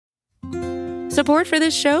Support for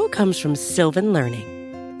this show comes from Sylvan Learning.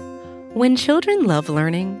 When children love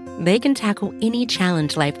learning, they can tackle any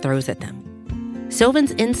challenge life throws at them.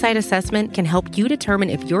 Sylvan's Insight Assessment can help you determine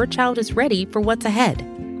if your child is ready for what's ahead.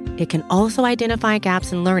 It can also identify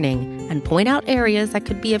gaps in learning and point out areas that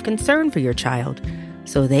could be of concern for your child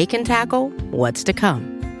so they can tackle what's to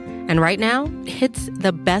come. And right now, it's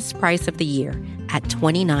the best price of the year at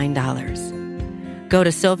 $29. Go to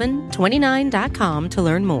sylvan29.com to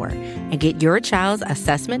learn more and get your child's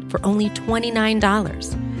assessment for only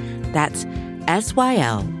 $29. That's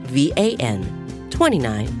SYLVAN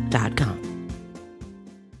 29.com.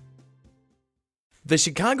 The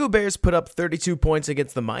Chicago Bears put up 32 points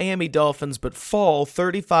against the Miami Dolphins, but fall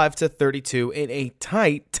 35-32 in a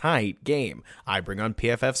tight game. I bring on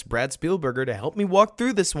PFF's Brad Spielberger to help me walk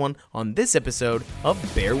through this one on this episode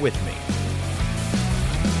of Bear With Me.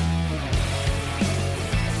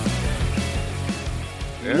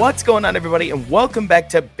 What's going on, everybody, and welcome back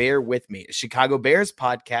to Bear With Me, a Chicago Bears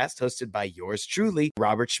podcast hosted by yours truly,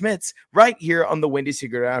 Robert Schmitz, right here on the Windy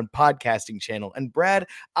Secret Round podcasting channel. And Brad,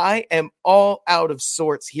 I am all out of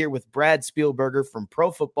sorts here with Brad Spielberger from Pro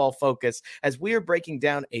Football Focus as we are breaking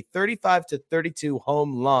down a 35-32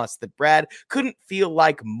 home loss that Brad couldn't feel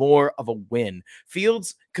like more of a win.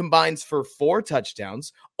 Fields combines for 4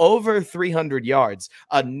 touchdowns, over 300 yards,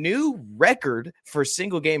 a new record for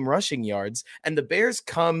single game rushing yards, and the Bears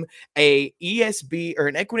come a ESB or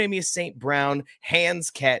an Equanimeous St. Brown hands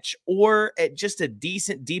catch or just a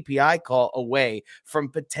decent DPI call away from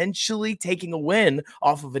potentially taking a win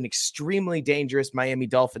off of an extremely dangerous Miami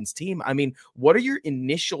Dolphins team. I mean, what are your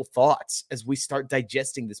initial thoughts as we start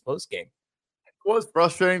digesting this postgame? It was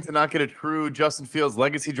frustrating to not get a true Justin Fields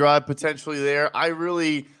legacy drive potentially there.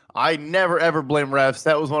 I never, ever blame refs.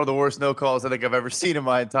 That was one of the worst no calls I think I've ever seen in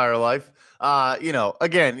my entire life. Would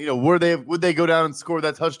they go down and score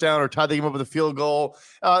that touchdown or tie the game up with a field goal?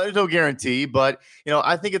 There's no guarantee, but,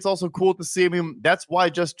 I think it's also cool to see. I mean, that's why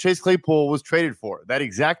just Chase Claypool was traded for that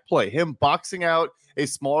exact play, him boxing out a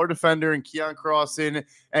smaller defender and Keon Crossan,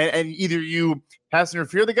 and either you pass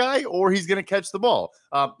interfere the guy or he's going to catch the ball.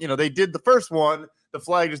 They did the first one. The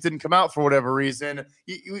flag just didn't come out for whatever reason.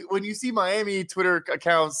 When you see Miami Twitter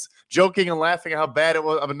accounts joking and laughing at how bad it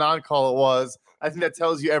was of a non-call it was, I think that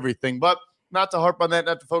tells you everything. But not to harp on that,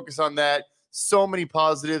 not to focus on that. So many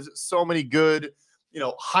positives, so many good,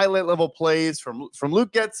 highlight level plays from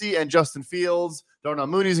Luke Getsy and Justin Fields. Darnell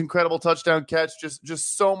Mooney's incredible touchdown catch.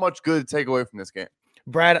 Just so much good to take away from this game.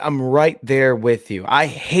 Brad, I'm right there with you. I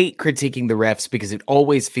hate critiquing the refs because it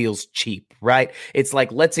always feels cheap, right? It's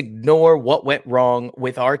like, let's ignore what went wrong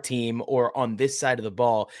with our team or on this side of the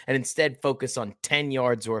ball and instead focus on 10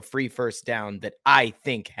 yards or a free first down that I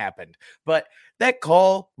think happened. But that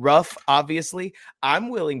call, rough, obviously. I'm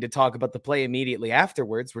willing to talk about the play immediately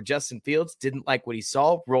afterwards where Justin Fields didn't like what he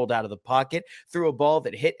saw, rolled out of the pocket, threw a ball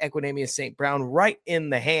that hit Equanimeous St. Brown right in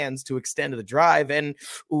the hands to extend the drive and,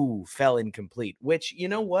 fell incomplete, which, you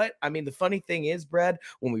know what? I mean, the funny thing is, Brad,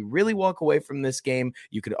 when we really walk away from this game,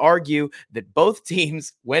 you could argue that both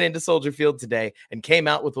teams went into Soldier Field today and came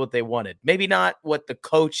out with what they wanted. Maybe not what the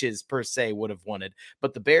coaches per se would have wanted,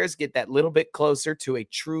 but the Bears get that little bit closer to a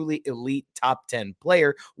truly elite top 10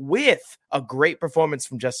 player with a great performance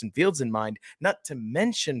from Justin Fields in mind, not to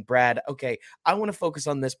mention, Brad, okay, I want to focus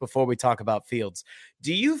on this before we talk about Fields.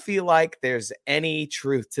 Do you feel like there's any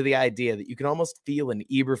truth to the idea that you can almost feel an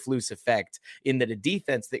Eberflus effect in that a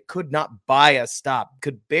defense that could not buy a stop,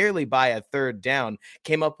 could barely buy a third down,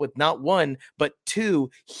 came up with not one, but 2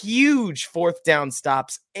 huge fourth down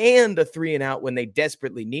stops and a 3-and-out when they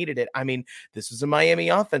desperately needed it? I mean, this was a Miami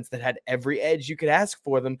offense that had every edge you could ask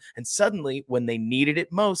for them, and suddenly, when they needed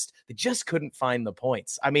it most, they just couldn't find the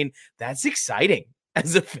points. I mean, that's exciting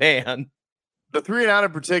as a fan. The 3-and-out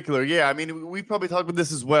in particular, yeah. I mean, we probably talked about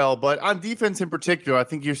this as well, but on defense in particular, I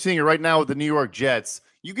think you're seeing it right now with the New York Jets.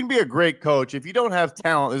 You can be a great coach. If you don't have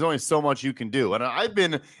talent, there's only so much you can do. And I've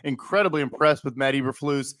been incredibly impressed with Matt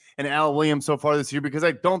Eberflus and Al Williams so far this year because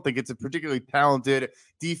I don't think it's a particularly talented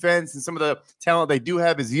defense. And some of the talent they do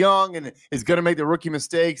have is young and is going to make the rookie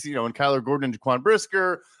mistakes, in Kyler Gordon and Jaquan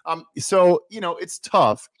Brisker. It's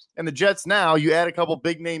tough. And the Jets now, you add a couple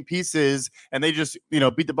big name pieces and they just,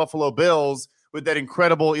 beat the Buffalo Bills with that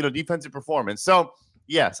incredible, defensive performance. So,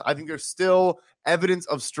 yes, I think there's still evidence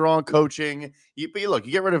of strong coaching. But you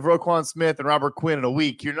get rid of Roquan Smith and Robert Quinn in a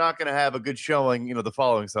week, you're not going to have a good showing, the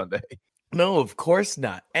following Sunday. No, of course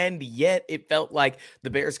not. And yet it felt like the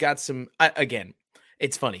Bears got some, again,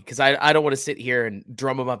 It's funny because I don't want to sit here and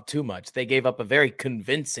drum them up too much. They gave up a very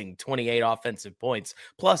convincing 28 offensive points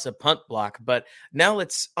plus a punt block. But now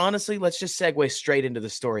let's just segue straight into the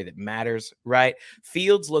story that matters, right?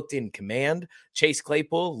 Fields looked in command. Chase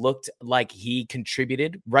Claypool looked like he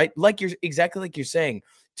contributed, right? Exactly like you're saying.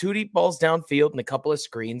 2 deep balls downfield and a couple of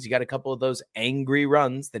screens. You got a couple of those angry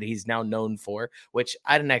runs that he's now known for, which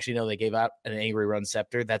I didn't actually know they gave out an angry run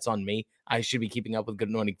scepter. That's on me. I should be keeping up with Good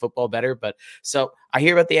Morning Football better. But so I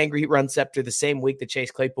hear about the angry run scepter the same week that Chase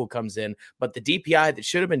Claypool comes in. But the DPI that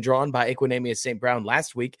should have been drawn by Equanimeous St. Brown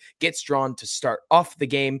last week gets drawn to start off the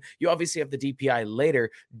game. You obviously have the DPI later.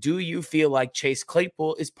 Do you feel like Chase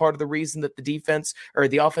Claypool is part of the reason that the defense or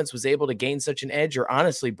the offense was able to gain such an edge? Or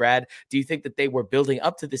honestly, Brad, do you think that they were building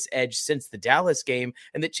up to this edge since the Dallas game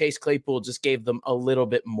and that Chase Claypool just gave them a little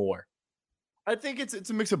bit more? I think it's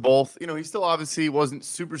a mix of both. He still obviously wasn't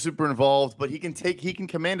super involved, but he can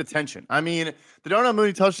command attention. I mean, the Darnell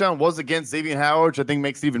Mooney touchdown was against Xavier Howard, which I think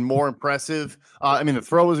makes it even more impressive. The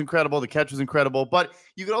throw was incredible, the catch was incredible, but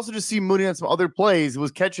you could also just see Mooney on some other plays. He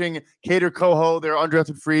was catching Cater Coho, their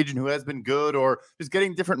undrafted free agent who has been good, or just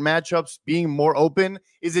getting different matchups, being more open.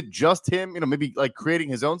 Is it just him, maybe like creating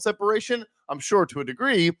his own separation? I'm sure to a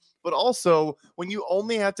degree, but also when you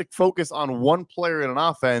only have to focus on one player in an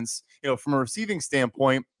offense, from a receiving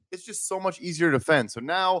standpoint, it's just so much easier to defend. So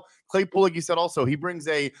now Claypool, like you said, also he brings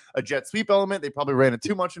a jet sweep element. They probably ran it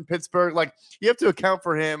too much in Pittsburgh. Like you have to account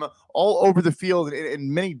for him all over the field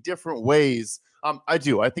in many different ways. I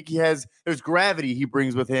do. I think there's gravity he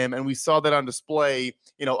brings with him, and we saw that on display,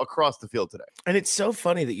 across the field today. And it's so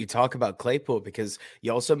funny that you talk about Claypool because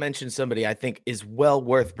you also mentioned somebody I think is well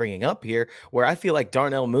worth bringing up here, where I feel like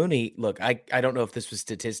Darnell Mooney, look, I don't know if this was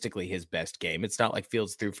statistically his best game. It's not like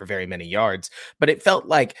Fields threw for very many yards, but it felt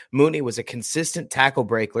like Mooney was a consistent tackle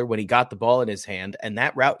breaker when he got the ball in his hand, and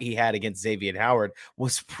that route he had against Xavier Howard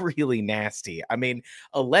was really nasty. I mean,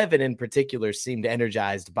 11 in particular seemed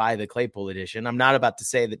energized by the Claypool edition. I'm not about to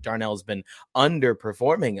say that Darnell's been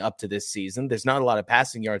underperforming up to this season. There's not a lot of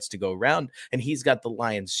passing yards to go around, and he's got the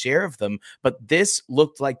lion's share of them. But this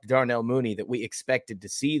looked like the Darnell Mooney that we expected to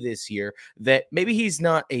see this year, that maybe he's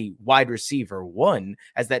not a wide receiver one,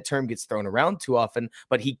 as that term gets thrown around too often,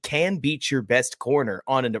 but he can beat your best corner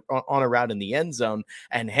on a route in the end zone.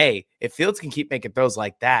 And hey, if Fields can keep making throws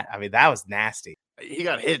like that, I mean, that was nasty. He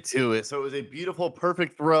got hit too. So it was a beautiful,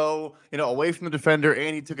 perfect throw, away from the defender,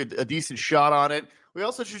 and he took a decent shot on it. We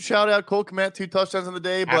also should shout out Cole Kmet, 2 touchdowns on the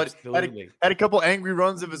day, but had a couple angry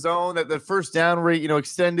runs of his own. That first down rate,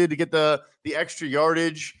 extended to get the extra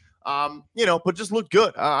yardage, but just looked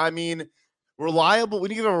good. Reliable.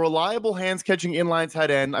 When you give a reliable hands-catching inline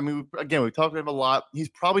tight end, we've talked about him a lot. He's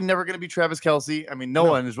probably never going to be Travis Kelce. No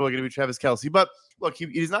one is really going to be Travis Kelce. But look,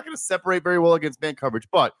 he's not going to separate very well against man coverage.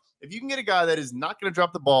 But if you can get a guy that is not going to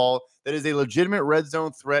drop the ball, that is a legitimate red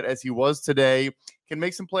zone threat as he was today, can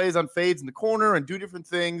make some plays on fades in the corner and do different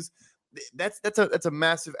things, that's a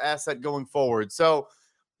massive asset going forward. So,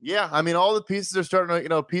 yeah, all the pieces are starting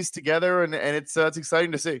to piece together, and it's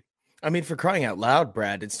exciting to see. I mean, for crying out loud,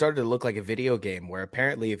 Brad, it started to look like a video game where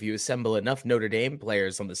apparently if you assemble enough Notre Dame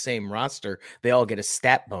players on the same roster, they all get a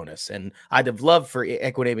stat bonus. And I'd have loved for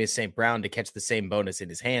Equanimeous St. Brown to catch the same bonus in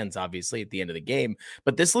his hands, obviously, at the end of the game.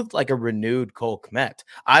 But this looked like a renewed Cole Kmet.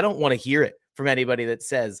 I don't want to hear it from anybody that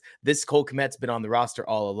says this Cole Kmet's been on the roster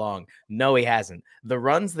all along. No, he hasn't. The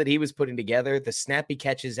runs that he was putting together, the snappy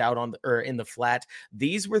catches out in the flat,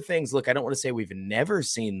 these were things, look, I don't want to say we've never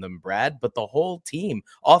seen them, Brad, but the whole team,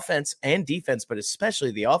 offense and defense, but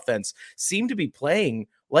especially the offense, seemed to be playing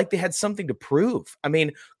like they had something to prove. I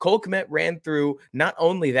mean, Cole Kmet ran through not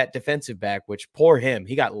only that defensive back, which poor him,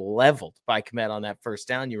 he got leveled by Kmet on that first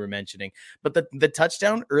down you were mentioning, but the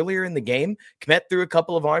touchdown earlier in the game, Kmet threw a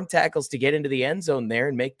couple of arm tackles to get into the end zone there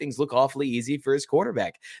and make things look awfully easy for his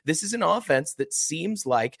quarterback. This is an offense that seems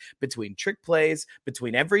like between trick plays,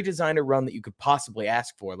 between every designer run that you could possibly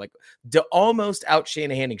ask for, like to almost out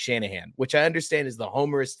Shanahaning Shanahan, which I understand is the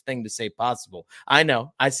homerist thing to say possible. I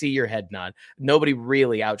know, I see your head nod. Nobody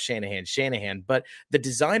really out Shanahan, but the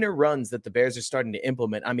designer runs that the Bears are starting to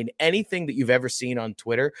implement, anything that you've ever seen on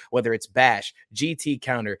Twitter, whether it's bash, GT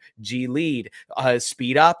counter, G lead,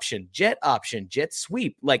 speed option, jet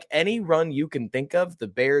sweep, like any run you can think of, the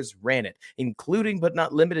Bears ran it, including but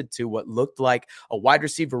not limited to what looked like a wide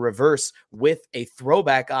receiver reverse with a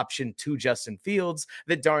throwback option to Justin Fields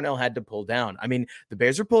that Darnell had to pull down. The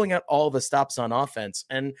Bears are pulling out all the stops on offense,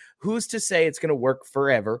 and who's to say it's going to work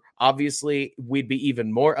forever? Obviously, we'd be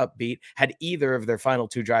even more upbeat had either of their final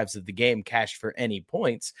 2 drives of the game cashed for any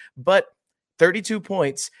points, but 32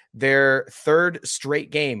 points, their third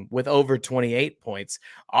straight game with over 28 points.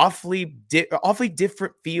 Awfully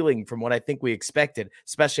different feeling from what I think we expected,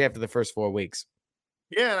 especially after the first 4 weeks.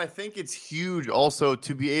 Yeah, and I think it's huge also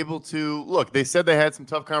to be able to look. They said they had some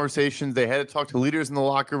tough conversations. They had to talk to leaders in the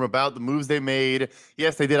locker room about the moves they made.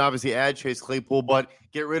 Yes, they did obviously add Chase Claypool, but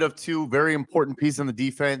get rid of 2 very important pieces on the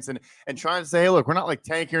defense and trying to say, hey, look, we're not like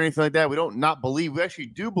tanking or anything like that. We don't not believe. We actually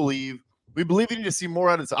do believe. We believe we need to see more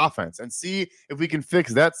out of this offense and see if we can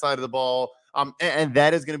fix that side of the ball. And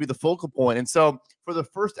that is going to be the focal point. And so for the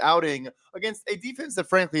first outing against a defense that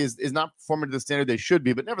frankly is not performing to the standard they should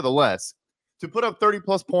be, but nevertheless, to put up 30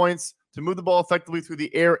 plus points, to move the ball effectively through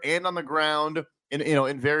the air and on the ground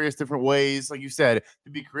in various different ways, like you said,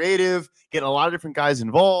 to be creative, get a lot of different guys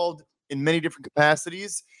involved in many different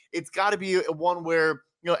capacities. It's got to be one where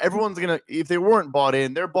everyone's gonna, if they weren't bought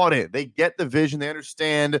in, they're bought in. They get the vision, they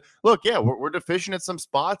understand. Look, yeah, we're deficient at some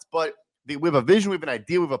spots, but we have a vision, we have an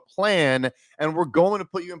idea, we have a plan, and we're going to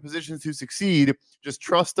put you in positions to succeed. Just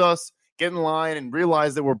trust us. Get in line and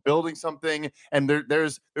realize that we're building something, and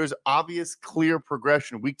there's obvious, clear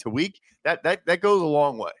progression week to week. That goes a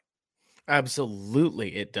long way.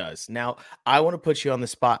 Absolutely, it does. Now, I want to put you on the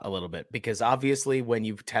spot a little bit because obviously, when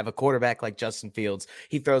you have a quarterback like Justin Fields,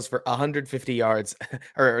 he throws for 150 yards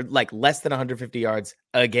or like less than 150 yards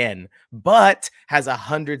again, but has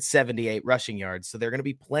 178 rushing yards. So there are going to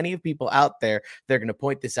be plenty of people out there. They're going to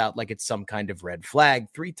point this out like it's some kind of red flag,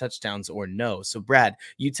 3 touchdowns or no. So, Brad,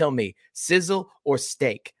 you tell me, sizzle or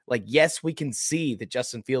steak? Like, yes, we can see that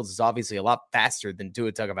Justin Fields is obviously a lot faster than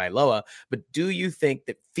Tua Tagovailoa, but do you think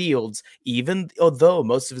that Fields, even although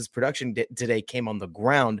most of his production today came on the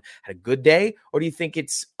ground, had a good day? Or do you think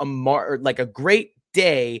it's a great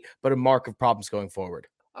day, but a mark of problems going forward?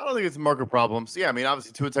 I don't think it's a mark of problems. Yeah, I mean,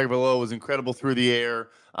 obviously Tua Tagovailoa was incredible through the air.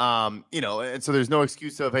 And so there's no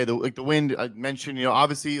excuse of, hey, the wind I mentioned,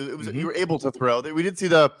 obviously it was you were able to throw. We did see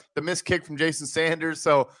the missed kick from Jason Sanders,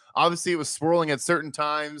 so obviously it was swirling at certain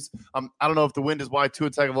times. I don't know if the wind is why Tua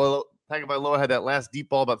Tagovailoa had that last deep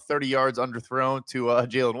ball about 30 yards underthrown to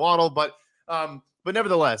Jalen Waddle, but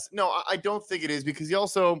nevertheless, no, I don't think it is because he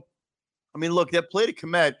also, I mean, look, that play to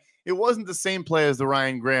Kmet, it wasn't the same play as the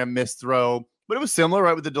Ryan Graham missed throw. But it was similar,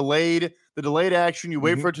 right? With the delayed action, you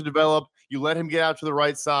wait for it to develop. You let him get out to the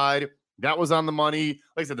right side. That was on the money.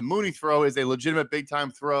 Like I said, the Mooney throw is a legitimate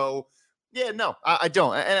big-time throw. Yeah, no, I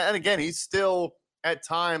don't. And again, he's still at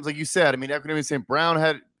times, like you said, I mean, Equanimeous St. Brown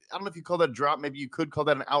had, I don't know if you call that a drop. Maybe you could call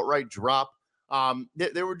that an outright drop.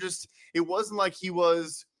 There were just, it wasn't like he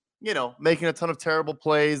was, making a ton of terrible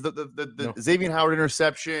plays. The Xavier Howard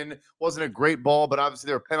interception wasn't a great ball, but obviously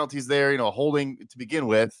there were penalties there, holding to begin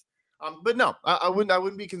with. But no, I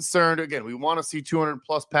wouldn't be concerned. Again, we want to see 200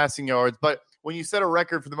 plus passing yards, but when you set a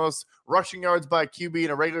record for the most rushing yards by a QB in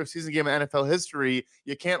a regular season game in NFL history,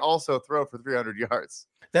 you can't also throw for 300 yards.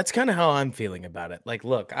 That's kind of how I'm feeling about it. Like,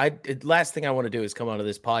 look, last thing I want to do is come onto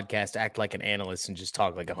this podcast, act like an analyst, and just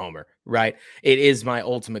talk like a homer, right? It is my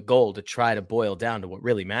ultimate goal to try to boil down to what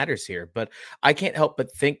really matters here. But I can't help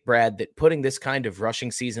but think, Brad, that putting this kind of rushing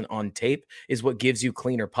season on tape is what gives you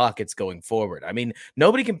cleaner pockets going forward. I mean,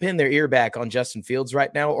 nobody can pin their ear back on Justin Fields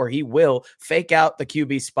right now, or he will fake out the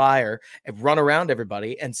QB spire and run around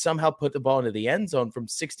everybody and somehow put the ball into the end zone from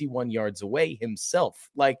 61 yards away himself.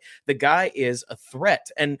 Like, the guy is a threat.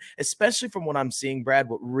 And especially from what I'm seeing, Brad,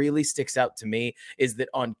 what really sticks out to me is that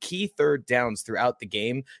on key third downs throughout the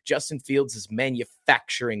game, Justin Fields is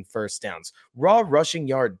manufacturing first downs. Raw rushing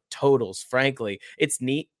yard totals, frankly, it's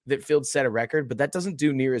neat that Fields set a record, but that doesn't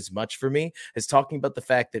do near as much for me as talking about the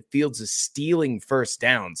fact that Fields is stealing first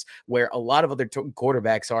downs where a lot of other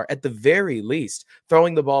quarterbacks are, at the very least,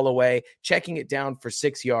 throwing the ball away, checking it down for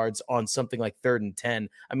 6 yards on something like 3rd and 10.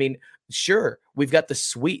 I mean, sure, we've got the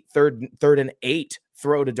sweet third and 8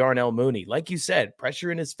 throw to Darnell Mooney. Like you said,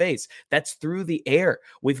 pressure in his face. That's through the air.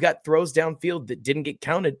 We've got throws downfield that didn't get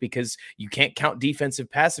counted because you can't count defensive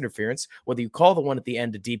pass interference, whether you call the one at the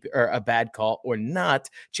end a bad call or not.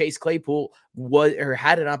 Chase Claypool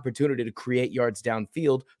had an opportunity to create yards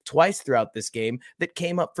downfield twice throughout this game that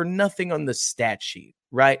came up for nothing on the stat sheet.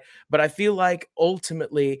 Right. But I feel like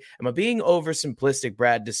ultimately, am I being oversimplistic,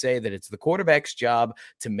 Brad, to say that it's the quarterback's job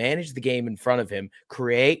to manage the game in front of him,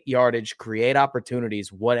 create yardage, create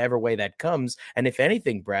opportunities, whatever way that comes? And if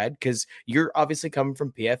anything, Brad, because you're obviously coming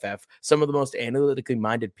from PFF, some of the most analytically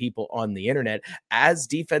minded people on the internet, as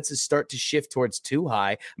defenses start to shift towards too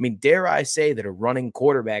high, I mean, dare I say that a running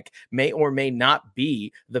quarterback may or may not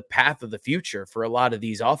be the path of the future for a lot of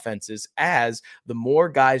these offenses, as the more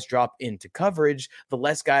guys drop into coverage,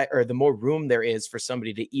 the more room there is for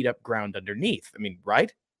somebody to eat up ground underneath. I mean,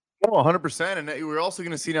 right? Oh, 100%. And we're also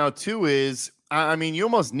going to see now, too, is I mean, you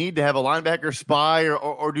almost need to have a linebacker spy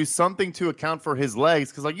or do something to account for his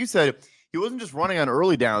legs. Because, like you said, he wasn't just running on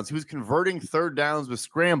early downs, he was converting third downs with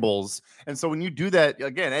scrambles. And so when you do that,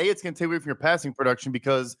 again, it's going to take away from your passing production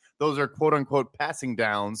because those are quote unquote passing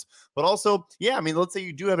downs. But also, yeah, I mean, let's say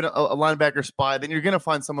you do have a linebacker spy, then you're going to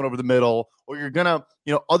find someone over the middle, or you're going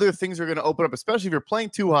to, other things are going to open up, especially if you're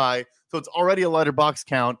playing too high. So it's already a lighter box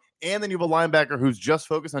count. And then you have a linebacker who's just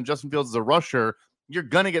focused on Justin Fields as a rusher. You're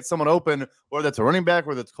going to get someone open, whether that's a running back,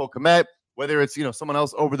 whether it's Cole Kmet, whether it's, someone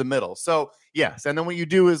else over the middle. So, yes. And then what you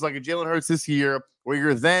do is like a Jalen Hurts this year, where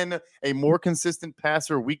you're then a more consistent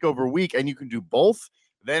passer week over week, and you can do both.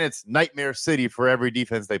 Then it's nightmare city for every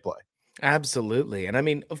defense they play. Absolutely. And I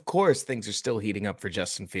mean, of course, things are still heating up for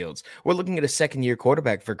Justin Fields. We're looking at a second-year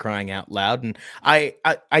quarterback, for crying out loud. And I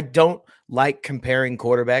don't like comparing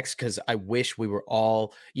quarterbacks because I wish we were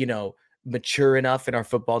all, mature enough in our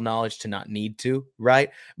football knowledge to not need to,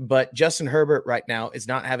 right? But Justin Herbert right now is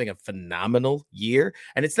not having a phenomenal year.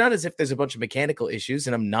 And it's not as if there's a bunch of mechanical issues,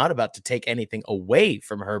 and I'm not about to take anything away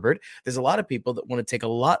from Herbert. There's a lot of people that want to take a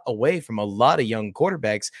lot away from a lot of young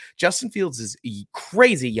quarterbacks. Justin Fields is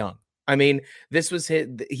crazy young. I mean,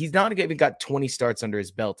 he's not even got 20 starts under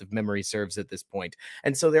his belt, if memory serves at this point.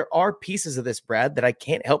 And so there are pieces of this, Brad, that I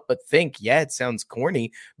can't help but think, yeah, it sounds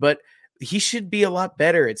corny, but he should be a lot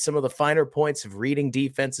better at some of the finer points of reading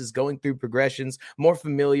defenses, going through progressions, more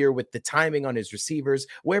familiar with the timing on his receivers,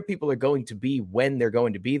 where people are going to be when they're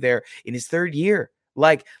going to be there in his third year.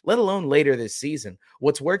 Like, let alone later this season.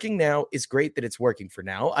 What's working now is great that it's working for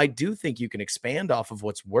now. I do think you can expand off of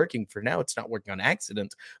what's working for now. It's not working on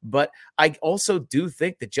accident, but I also do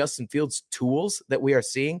think that Justin Fields' tools that we are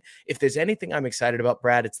seeing, if there's anything I'm excited about,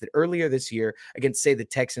 Brad, it's that earlier this year against, say, the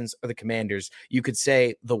Texans or the Commanders, you could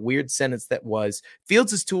say the weird sentence that was,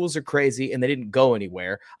 Fields' tools are crazy and they didn't go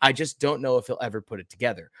anywhere. I just don't know if he'll ever put it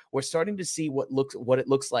together. We're starting to see what it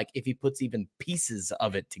looks like if he puts even pieces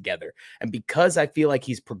of it together. And because I feel like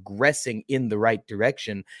he's progressing in the right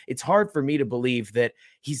direction, it's hard for me to believe that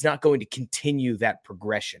he's not going to continue that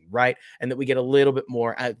progression, right? And that we get a little bit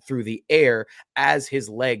more through the air as his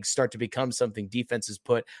legs start to become something defenses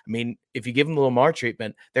put. I mean, if you give him the Lamar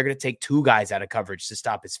treatment, they're going to take two guys out of coverage to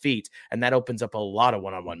stop his feet. And that opens up a lot of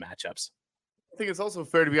one-on-one matchups. I think it's also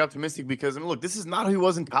fair to be optimistic because, I mean, look, this is not who he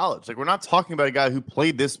was in college. Like, we're not talking about a guy who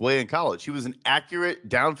played this way in college. He was an accurate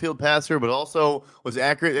downfield passer, but also was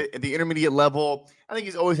accurate at the intermediate level. I think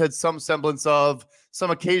he's always had some semblance of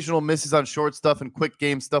some occasional misses on short stuff and quick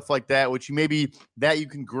game stuff like that, which you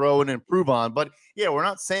can grow and improve on. But yeah, we're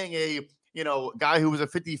not saying a guy who was a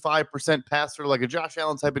 55% passer like a Josh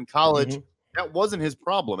Allen type in college. Mm-hmm. That wasn't his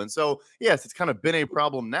problem. And so, yes, it's kind of been a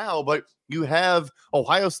problem now, but you have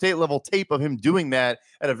Ohio State level tape of him doing that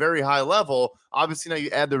at a very high level. Obviously, now you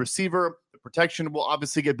add the receiver. The protection will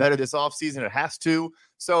obviously get better this offseason. It has to.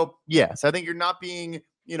 So, yes, I think you're not being,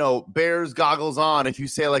 Bears goggles on if you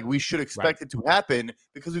say, like, we should expect it to happen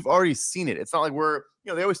because we've already seen it. It's not like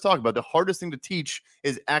they always talk about the hardest thing to teach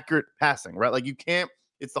is accurate passing, right? Like, you can't.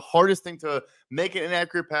 It's the hardest thing to make an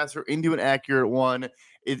inaccurate passer into an accurate one.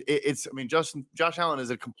 Josh Allen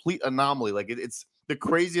is a complete anomaly. Like, it's the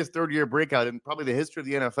craziest third-year breakout in probably the history of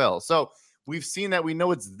the NFL. So we've seen that. We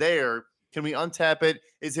know it's there. Can we untap it?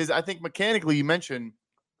 I think mechanically, you mentioned,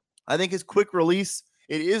 I think his quick release,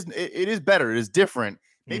 it is better. It is different.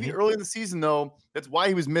 Maybe early in the season, though, that's why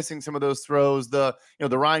he was missing some of those throws. The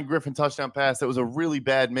Ryan Griffin touchdown pass, that was a really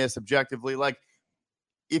bad miss objectively. Like,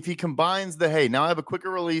 if he combines now I have a quicker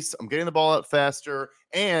release, I'm getting the ball out faster,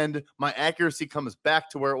 and my accuracy comes back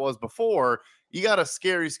to where it was before, you got a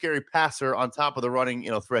scary, scary passer on top of the running,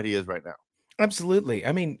 threat he is right now. Absolutely.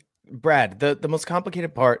 I mean, Brad, the most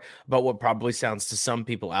complicated part about what probably sounds to some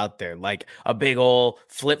people out there like a big old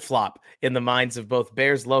flip-flop in the minds of both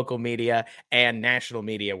Bears local media and national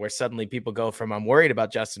media, where suddenly people go from I'm worried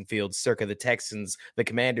about Justin Fields circa the Texans, the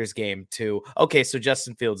Commanders game to, okay, so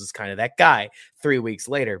Justin Fields is kind of that guy 3 weeks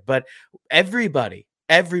later. But everybody,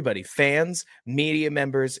 fans, media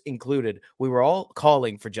members included, we were all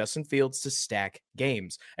calling for Justin Fields to stack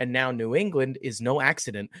games. And now New England is no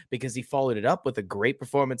accident because he followed it up with a great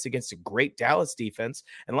performance against a great Dallas defense.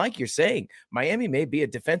 And like you're saying, Miami may be a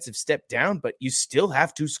defensive step down, but you still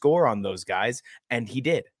have to score on those guys. And he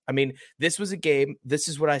did. I mean, this was a game. This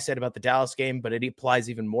is what I said about the Dallas game, but it applies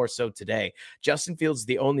even more so today. Justin Fields is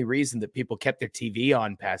the only reason that people kept their TV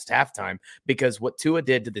on past halftime, because what Tua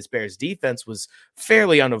did to this Bears defense was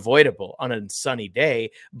fairly unavoidable on a sunny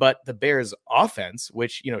day. But the Bears offense,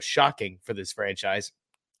 which, shocking for this franchise,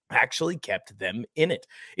 actually kept them in it.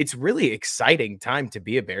 It's really exciting time to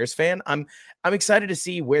be a Bears fan. I'm excited to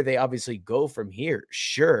see where they obviously go from here.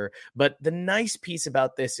 Sure, but the nice piece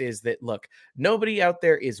about this is that look, nobody out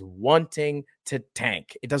there is wanting to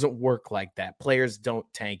tank. It doesn't work like that. Players don't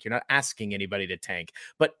tank. You're not asking anybody to tank.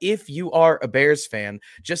 But if you are a Bears fan,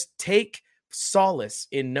 just take solace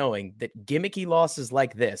in knowing that gimmicky losses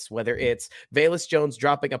like this, whether it's Velus Jones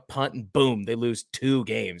dropping a punt and boom, they lose 2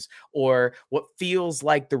 games, or what feels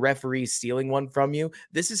like the referees stealing one from you,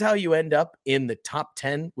 this is how you end up in the top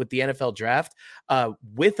 10 with the NFL draft,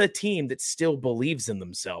 with a team that still believes in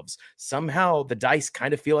themselves. Somehow the dice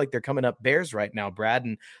kind of feel like they're coming up Bears right now, Brad.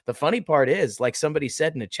 And the funny part is, like somebody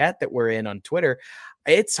said in a chat that we're in on Twitter,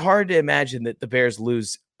 it's hard to imagine that the Bears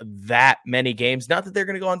lose that many games. Not that they're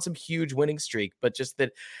going to go on some huge winning streak, but just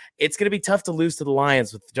that it's going to be tough to lose to the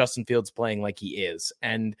Lions with Justin Fields playing like he is.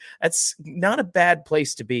 And that's not a bad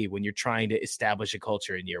place to be when you're trying to establish a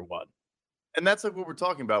culture in year one. And that's like what we're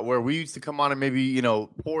talking about, where we used to come on and maybe,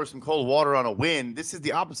 pour some cold water on a win. This is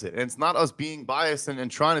the opposite. And it's not us being biased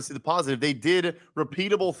and trying to see the positive. They did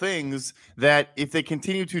repeatable things that if they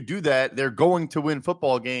continue to do that, they're going to win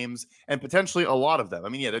football games, and potentially a lot of them. I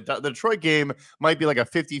mean, yeah, the Detroit game might be like a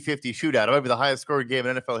 50-50 shootout. It might be the highest scoring game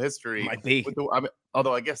in NFL history. Might be.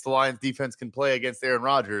 Although I guess the Lions defense can play against Aaron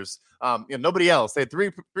Rodgers. Nobody else. They had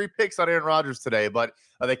three picks on Aaron Rodgers today, but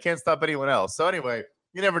they can't stop anyone else. So anyway,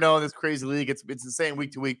 you never know in this crazy league. It's insane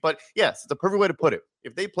week to week. But yes, it's a perfect way to put it.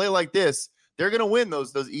 If they play like this, they're going to win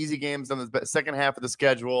those easy games on the second half of the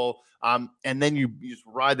schedule. And then you just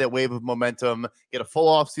ride that wave of momentum, get a full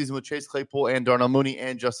off season with Chase Claypool and Darnell Mooney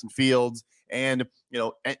and Justin Fields, and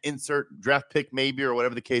insert draft pick maybe, or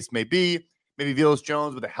whatever the case may be. Maybe Velus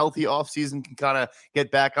Jones with a healthy offseason can kind of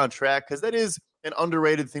get back on track, because that is an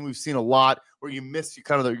underrated thing we've seen a lot, where you miss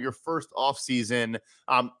your first offseason,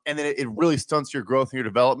 and then it really stunts your growth and your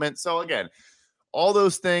development. So again, all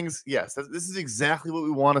those things, yes, this is exactly what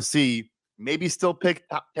we want to see. Maybe still pick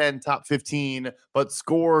top 10, top 15, but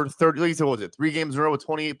score 30. Like you said, what was it, 3 games in a row with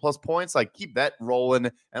 28 plus points? Like, keep that rolling,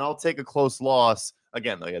 and I'll take a close loss.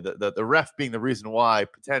 Again, though, yeah, the ref being the reason why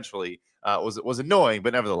potentially was annoying,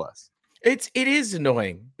 but nevertheless. It is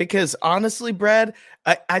annoying because honestly, Brad,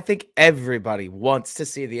 I think everybody wants to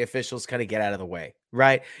see the officials kind of get out of the way,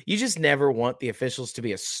 right? You just never want the officials to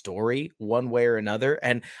be a story one way or another.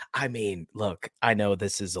 And I mean, look, I know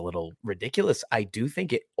this is a little ridiculous. I do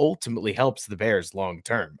think it ultimately helps the Bears long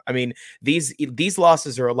term. I mean, these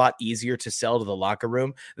losses are a lot easier to sell to the locker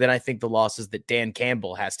room than I think the losses that Dan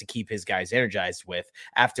Campbell has to keep his guys energized with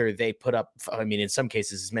after they put up, I mean, in some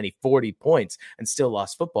cases, as many 40 points and still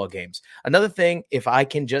lost football games. Another thing, if I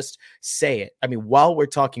can just say it, I mean, while we're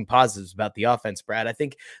talking positives about the offense, Brad, I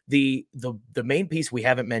think the main piece we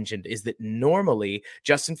haven't mentioned is that normally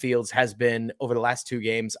Justin Fields has been, over the last 2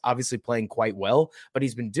 games, obviously playing quite well, but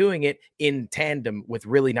he's been doing it in tandem with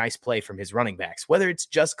really nice play from his running backs, whether it's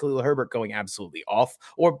just Khalil Herbert going absolutely off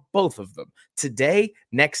or both of them. Today,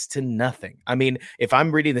 next to nothing. I mean, if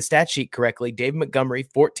I'm reading the stat sheet correctly, Dave Montgomery,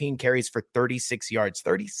 14 carries for 36 yards,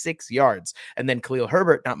 and then Khalil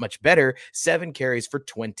Herbert, not much better, 7 carries for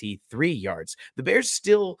 23 yards. The Bears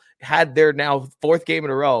still had their now 4th game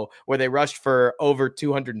in a row where they rushed for over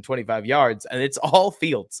 225 yards, and it's all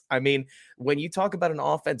Fields. I mean, when you talk about an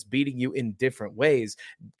offense beating you in different ways,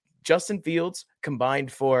 Justin Fields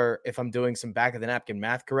combined for, if I'm doing some back of the napkin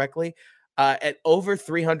math correctly, at over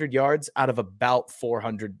 300 yards out of about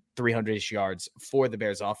 300-ish yards for the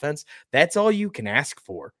Bears offense. That's all you can ask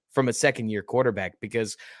for from a second-year quarterback,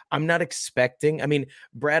 because I'm not expecting, I mean,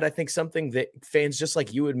 Brad, I think something that fans just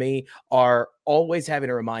like you and me are always having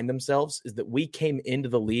to remind themselves is that we came into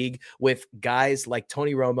the league with guys like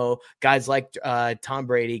Tony Romo, guys like Tom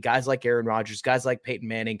Brady, guys like Aaron Rodgers, guys like Peyton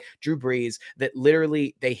Manning, Drew Brees, that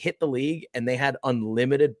literally they hit the league and they had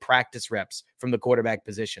unlimited practice reps from the quarterback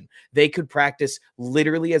position. They could practice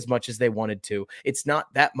literally as much as they wanted to. It's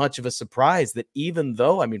not that much of a surprise that, even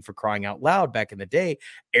though, I mean, for crying out loud, back in the day,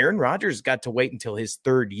 Aaron Rodgers got to wait until his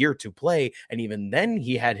 3rd year to play, and even then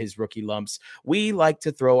he had his rookie lumps. We like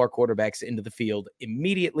to throw our quarterbacks into the field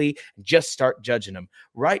immediately and just start judging them.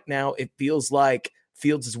 Right now, it feels like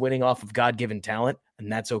Fields is winning off of God-given talent,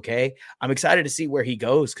 and that's okay. I'm excited to see where he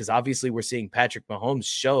goes, because obviously we're seeing Patrick Mahomes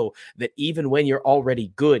show that even when you're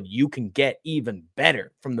already good, you can get even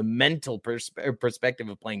better from the mental perspective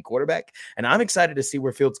of playing quarterback. And I'm excited to see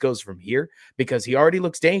where Fields goes from here, because he already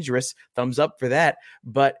looks dangerous. Thumbs up for that.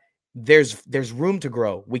 But there's room to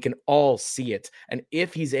grow. We can all see it. And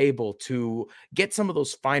if he's able to get some of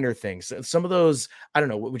those finer things, some of those, I don't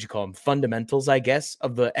know, what would you call them? Fundamentals, I guess,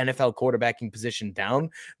 of the NFL quarterbacking position down,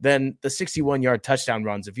 then the 61-yard touchdown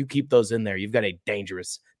runs, if you keep those in there, you've got a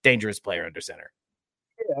dangerous player under center.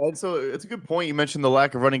 Yeah, and so it's a good point. You mentioned the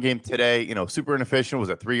lack of running game today. Super inefficient.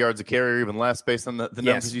 Was at 3 yards a carry or even less based on the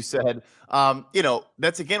numbers you said.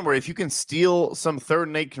 That's again where if you can steal some 3rd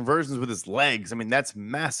and 8 conversions with his legs, I mean, that's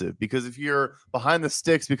massive because if you're behind the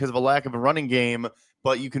sticks because of a lack of a running game,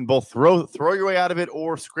 but you can both throw your way out of it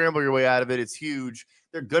or scramble your way out of it, it's huge.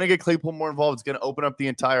 They're going to get Claypool more involved. It's going to open up the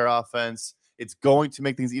entire offense. It's going to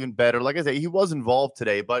make things even better. Like I said, he was involved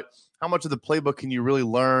today, but how much of the playbook can you really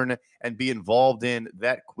learn and be involved in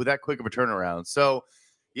that with that quick of a turnaround? So,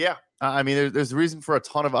 yeah, I mean, there's a reason for a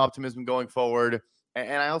ton of optimism going forward.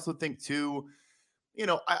 And I also think, too,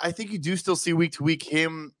 I think you do still see week to week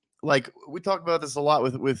him. Like we talked about this a lot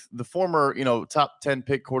with the former, top 10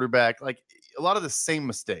 pick quarterback, like a lot of the same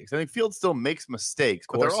mistakes. I think Fields still makes mistakes,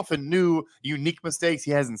 but they're often new, unique mistakes.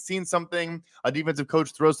 He hasn't seen something. A defensive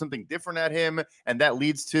coach throws something different at him, and that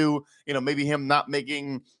leads to, maybe him not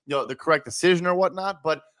making, the correct decision or whatnot.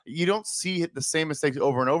 But you don't see the same mistakes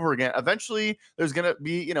over and over again. Eventually, there's going to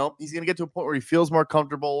be, he's going to get to a point where he feels more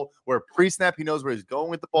comfortable, where pre-snap he knows where he's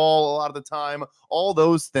going with the ball a lot of the time, all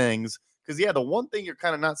those things. Because, the one thing you're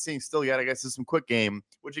kind of not seeing still yet, I guess, is some quick game,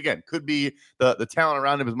 which, again, could be the talent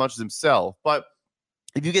around him as much as himself. But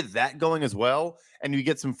if you get that going as well, and you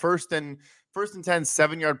get some first and 10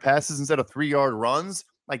 7-yard passes instead of 3-yard runs,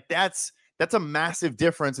 like that's a massive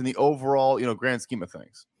difference in the overall, grand scheme of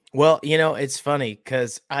things. Well, it's funny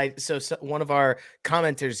because so one of our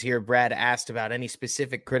commenters here, Brad, asked about any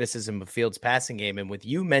specific criticism of Fields' passing game, and with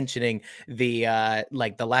you mentioning the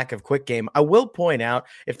the lack of quick game, I will point out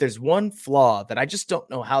if there's one flaw that I just don't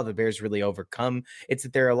know how the Bears really overcome, it's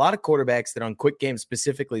that there are a lot of quarterbacks that on quick game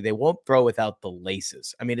specifically they won't throw without the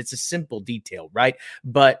laces. I mean, it's a simple detail, right?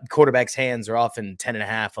 But quarterbacks' hands are often 10 and a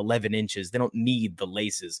half, 11 inches. They don't need the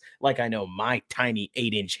laces. Like I know my tiny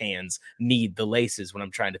 8-inch hands need the laces when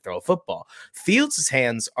I'm trying to throw a football. Fields'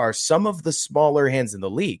 hands are some of the smaller hands in the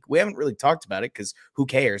league. We haven't really talked about it because who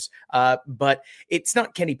cares? But it's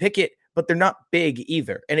not Kenny Pickett, but they're not big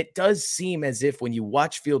either. And it does seem as if when you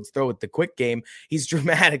watch Fields throw with the quick game, he's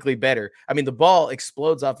dramatically better. I mean, the ball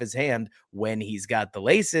explodes off his hand when he's got the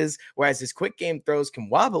laces, whereas his quick game throws can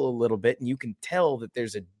wobble a little bit, and you can tell that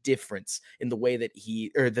there's a difference in the way that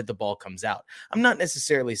that the ball comes out. I'm not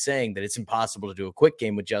necessarily saying that it's impossible to do a quick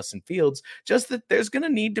game with Justin Fields, just that there's going to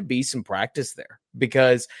need to be some practice there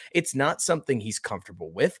because it's not something he's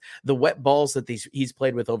comfortable with. The wet balls that he's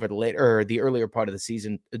played with over the earlier part of the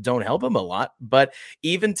season don't help him a lot. But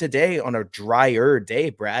even today on a drier day,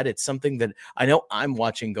 Brad, it's something that I know I'm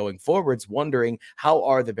watching going forwards, wondering how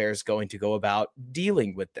are the Bears going to go about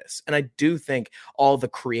dealing with this. And I do think all the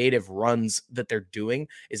creative runs that they're doing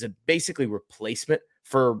is a basically replacement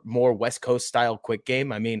for more West Coast style quick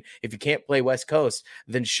game. I mean, if you can't play West Coast,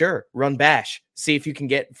 then sure, run bash, see if you can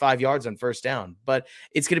get 5 yards on first down. But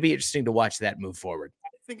it's going to be interesting to watch that move forward. I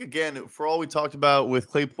think, again, for all we talked about with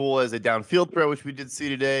Claypool as a downfield threat, which we did see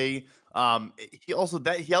today, he helps with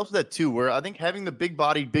that too, where I think having the big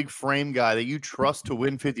body, big frame guy that you trust to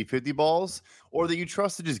win 50-50 balls, or that you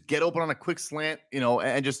trust to just get open on a quick slant,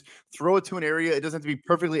 and just throw it to an area. It doesn't have to be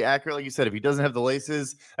perfectly accurate. Like you said, if he doesn't have the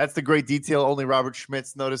laces, that's the great detail only Robert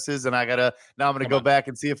Schmitz notices. And I'm going to go back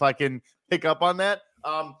and see if I can pick up on that.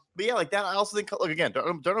 But yeah, like that, I also think, look, again,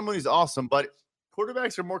 Darnell Mooney's awesome, but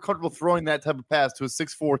quarterbacks are more comfortable throwing that type of pass to a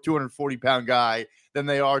 6'4", 240-pound guy than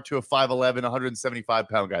they are to a 5'11",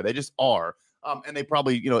 175-pound guy. They just are. And they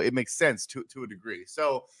probably, it makes sense to a degree.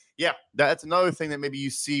 So, yeah, that's another thing that maybe you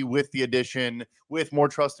see with the addition, with more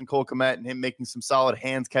trust in Cole Kmet and him making some solid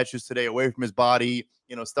hands catches today away from his body,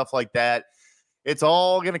 stuff like that. It's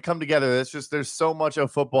all going to come together. It's just there's so much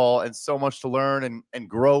of football and so much to learn and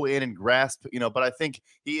grow in and grasp, but I think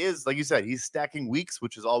he is, like you said, he's stacking weeks,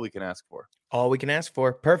 which is all we can ask for. All we can ask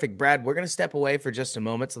for. Perfect, Brad. We're going to step away for just a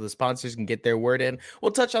moment so the sponsors can get their word in.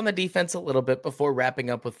 We'll touch on the defense a little bit before wrapping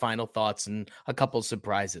up with final thoughts and a couple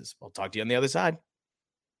surprises. We'll talk to you on the other side.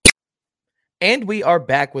 And we are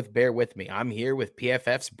back with Bear With Me. I'm here with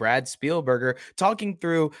PFF's Brad Spielberger talking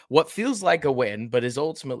through what feels like a win, but is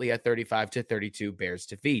ultimately a 35-32 Bears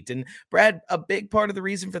defeat. And Brad, a big part of the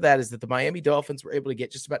reason for that is that the Miami Dolphins were able to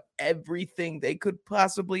get just about everything they could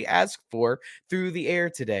possibly ask for through the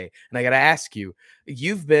air today. And I got to ask you,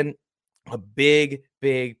 you've been a big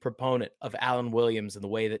proponent of Alan Williams and the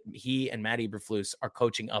way that he and Matt Eberflus are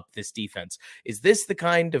coaching up this defense. Is this the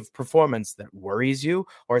kind of performance that worries you?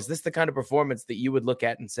 Or is this the kind of performance that you would look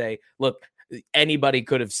at and say, look, anybody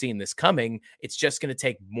could have seen this coming. It's just going to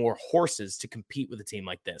take more horses to compete with a team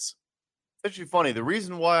like this. It's actually funny. The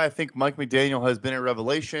reason why I think Mike McDaniel has been a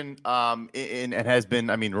revelation and has been,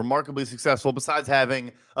 remarkably successful, besides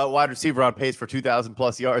having a wide receiver on pace for 2,000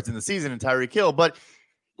 plus yards in the season and Tyreek Hill, but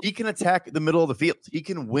he can attack the middle of the field. He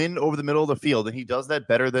can win over the middle of the field, and he does that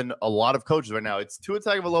better than a lot of coaches right now. It's Tua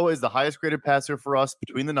Tagovailoa is the highest graded passer for us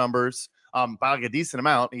between the numbers by like a decent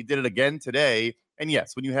amount. He did it again today. And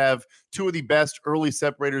yes, when you have two of the best early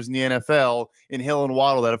separators in the NFL in Hill and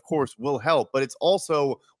Waddle, that of course will help. But it's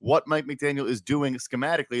also what Mike McDaniel is doing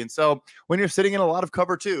schematically. And so when you're sitting in a lot of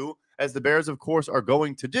cover two, as the Bears, of course, are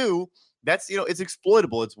going to do, that's, it's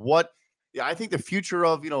exploitable. It's what I think the future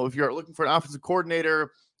of, if you're looking for an offensive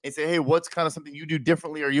coordinator and say, hey, what's kind of something you do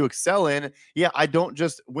differently or you excel in? Yeah, I don't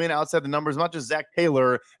just win outside the numbers. I'm not just Zach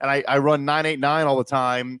Taylor, and I run 9.89 all the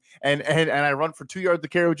time, and I run for 2 yards to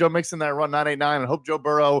carry with Joe Mixon, and I run 9.89 and hope Joe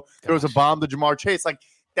Burrow throws a bomb to Jamar Chase. Like,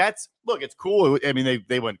 look, it's cool. I mean,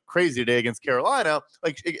 they went crazy today against Carolina.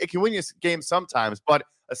 Like, it can win you games sometimes, but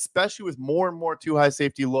especially with more and more too high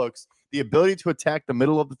safety looks, the ability to attack the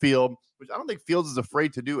middle of the field, which I don't think Fields is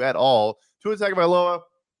afraid to do at all. Tua Tagovailoa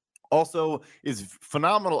also is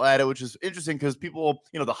phenomenal at it, which is interesting because people,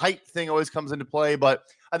 the height thing always comes into play, but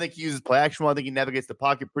I think he uses play action well. I think he navigates the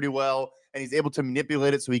pocket pretty well, and he's able to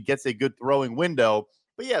manipulate it so he gets a good throwing window.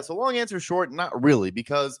 But yeah, so long answer short, not really,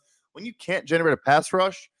 because when you can't generate a pass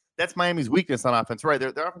rush, that's Miami's weakness on offense, right?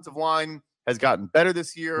 Their offensive line has gotten better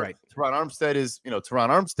this year. Right. Teron Armstead is, Teron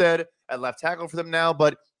Armstead at left tackle for them now,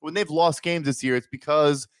 but when they've lost games this year, it's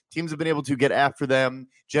because teams have been able to get after them,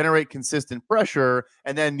 generate consistent pressure,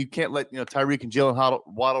 and then you can't let Tyreek and Jalen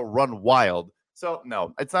Waddle run wild. So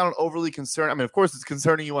no, it's not an overly concern. I mean, of course, it's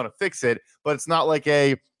concerning. You want to fix it, but it's not like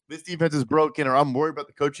this defense is broken or I'm worried about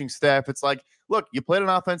the coaching staff. It's like, look, you played an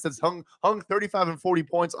offense that's hung 35 and 40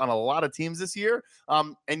 points on a lot of teams this year,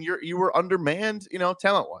 and you were undermanned,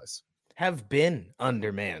 talent wise. Have been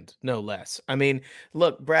undermanned, no less. I mean,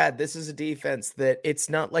 look, Brad, this is a defense that it's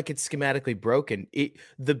not like it's schematically broken.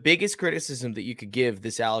 The biggest criticism that you could give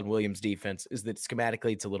this Allen Williams defense is that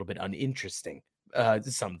schematically it's a little bit uninteresting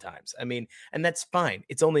sometimes. I mean, and that's fine.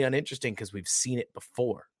 It's only uninteresting because we've seen it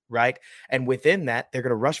before, right? And within that, they're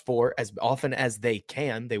going to rush for as often as they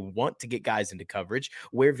can. They want to get guys into coverage.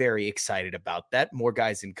 We're very excited about that. More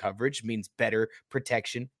guys in coverage means better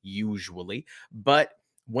protection usually, but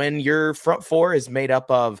when your front four is made up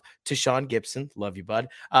of Tashawn Gibson, love you, bud,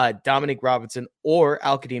 Dominic Robinson, or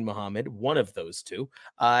Al-Qadim Muhammad, one of those two,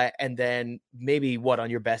 and then maybe on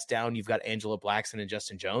your best down, you've got Angela Blackson and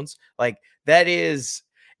Justin Jones. Like, that is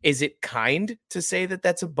it kind to say that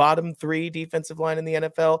that's a bottom three defensive line in the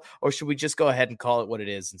NFL, or should we just go ahead and call it what it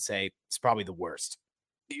is and say it's probably the worst?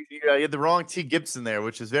 You had the wrong T. Gibson there,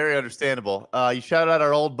 which is very understandable. You shouted out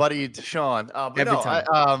our old buddy Deshaun. But every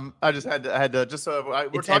time. I just had to just so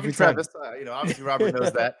we're talking Travis. Obviously Robert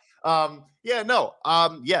knows that.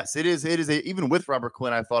 Yes, it is. Even with Robert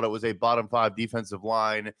Quinn, I thought it was a bottom five defensive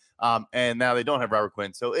line. And now they don't have Robert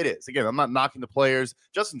Quinn, so it is. Again, I'm not knocking the players.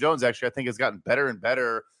 Justin Jones actually, I think, has gotten better and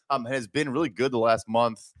better. Has been really good the last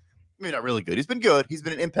month. I mean, not really good. He's been good. He's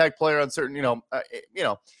been an impact player on certain,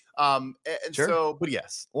 Sure. So, but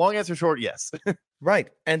yes, long answer short, yes. Right.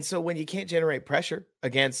 And so when you can't generate pressure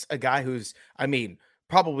against a guy who's,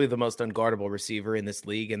 probably the most unguardable receiver in this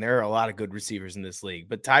league, and there are a lot of good receivers in this league,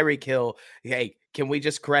 but Tyreek Hill, hey, can we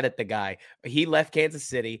just credit the guy? He left Kansas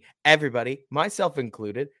City. Everybody, myself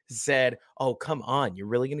included, said, oh, come on, you're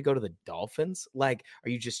really going to go to the Dolphins? Like, are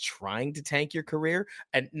you just trying to tank your career?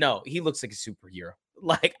 And no, he looks like a superhero.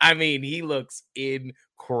 He looks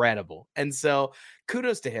incredible. And so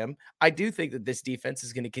kudos to him. I do think that this defense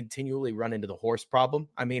is going to continually run into the horse problem.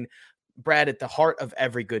 I mean, Brad, at the heart of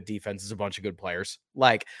every good defense is a bunch of good players.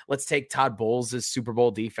 Like, let's take Todd Bowles' Super Bowl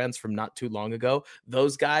defense from not too long ago.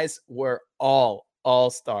 Those guys were all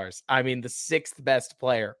stars. I mean, the sixth best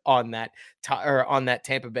player on that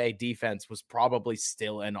Tampa Bay defense was probably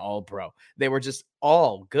still an all-pro. They were just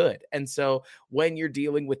all good. And so when you're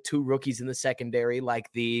dealing with two rookies in the secondary,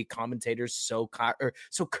 like the commentators so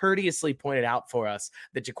courteously pointed out for us,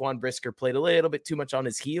 that Jaquan Brisker played a little bit too much on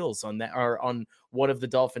his heels on that, or on one of the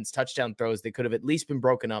Dolphins' touchdown throws. They could have at least been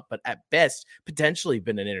broken up, but at best potentially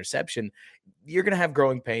been an interception. You're going to have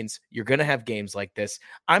growing pains. You're going to have games like this.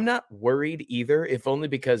 I'm not worried either, if only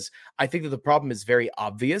because I think that the problem is very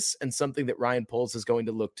obvious and something that Ryan Poles is going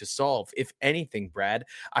to look to solve. If anything, Brad,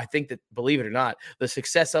 I think that, believe it or not, The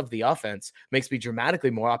success of the offense makes me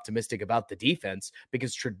dramatically more optimistic about the defense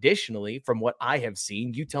because traditionally, from what I have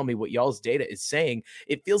seen, you tell me what y'all's data is saying,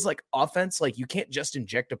 it feels like offense, like you can't just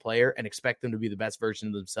inject a player and expect them to be the best version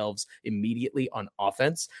of themselves immediately on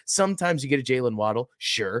offense. Sometimes you get a Jalen Waddle,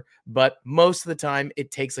 sure, but most of the time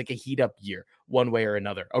it takes like a heat up year, one way or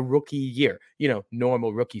another, a rookie year,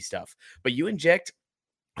 normal rookie stuff. But you inject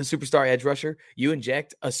a superstar edge rusher, you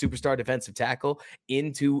inject a superstar defensive tackle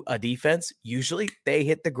into a defense, usually they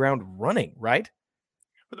hit the ground running, right?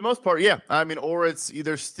 For the most part, yeah. I mean, or it's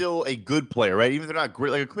either still a good player, right? Even if they're not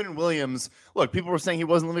great, like a Quinton Williams. Look, people were saying he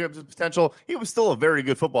wasn't living up to his potential. He was still a very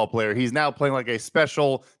good football player. He's now playing like a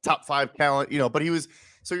special top 5 talent, but he was.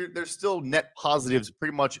 So there's still net positives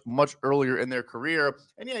pretty much earlier in their career.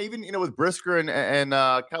 And yeah, even, with Brisker and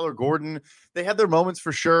Kyler Gordon, they had their moments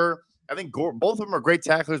for sure. I think both of them are great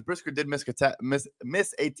tacklers. Brisker did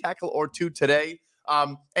miss a tackle or two today.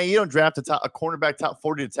 And you don't draft a cornerback top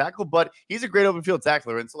 40 to tackle, but he's a great open field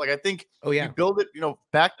tackler. And so, like, I think you build it,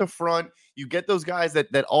 back to front. You get those guys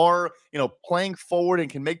that are, playing forward and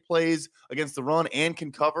can make plays against the run and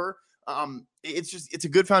can cover. It's a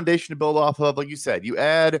good foundation to build off of. Like you said, you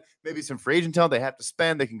add maybe some free agent talent they have to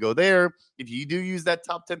spend. They can go there. If you do use that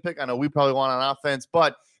top 10 pick, I know we probably want on offense,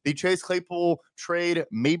 but the Chase Claypool trade,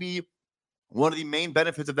 maybe one of the main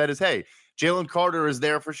benefits of that is, hey, Jalen Carter is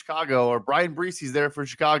there for Chicago, or Brian Breesy's there for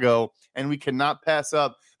Chicago, and we cannot pass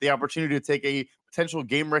up the opportunity to take a potential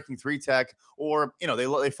game-wrecking 3-tech, or,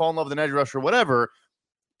 they fall in love with an edge rusher or whatever.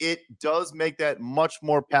 It does make that much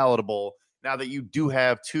more palatable now that you do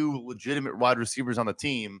have 2 legitimate wide receivers on the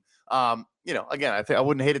team. Again, I think I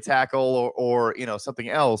wouldn't hate a tackle or something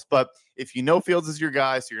else, but if Fields is your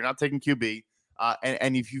guy, so you're not taking QB,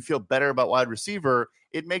 and if you feel better about wide receiver,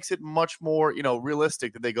 it makes it much more,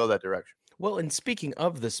 realistic that they go that direction. Well, and speaking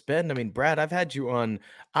of the spend, I mean, Brad, I've had you on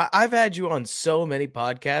so many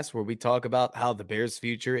podcasts where we talk about how the Bears'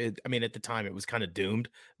 future is. I mean, at the time it was kind of doomed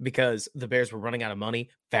because the Bears were running out of money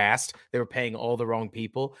fast. They were paying all the wrong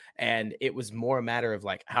people. And it was more a matter of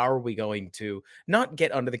like, how are we going to not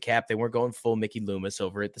get under the cap? They weren't going full Mickey Loomis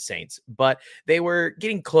over at the Saints, but they were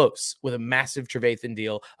getting close with a massive Trevathan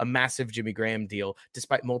deal, a massive Jimmy Graham deal,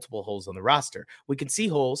 despite multiple holes on the roster. We can see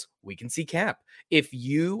holes. We can see cap. If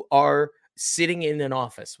you are sitting in an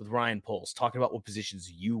office with Ryan Poles talking about what positions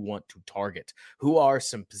you want to target, who are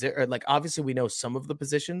some like, obviously we know some of the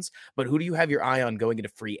positions, but who do you have your eye on going into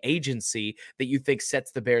free agency that you think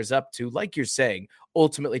sets the Bears up to, like you're saying,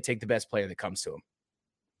 ultimately take the best player that comes to them?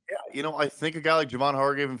 Yeah, I think a guy like Javon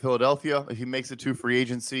Hargrave in Philadelphia, if he makes it to free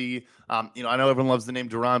agency, I know everyone loves the name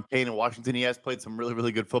Daron Payne in Washington. He has played some really,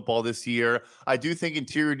 really good football this year. I do think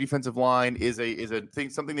interior defensive line is a thing,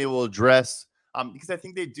 something they will address. Because I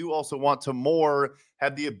think they do also want to more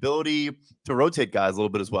have the ability to rotate guys a little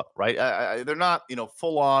bit as well, right? They're not,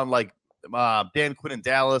 full on like Dan Quinn in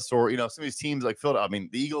Dallas or, some of these teams like Philadelphia. I mean,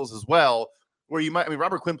 the Eagles as well, where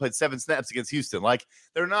Robert Quinn played 7 snaps against Houston. Like,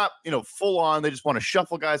 they're not, full on. They just want to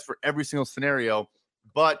shuffle guys for every single scenario.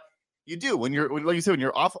 But you do when like you said, when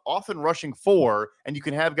you're often rushing 4 and you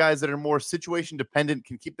can have guys that are more situation dependent,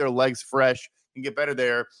 can keep their legs fresh, can get better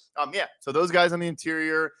there. So those guys on the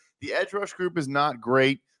interior. The edge rush group is not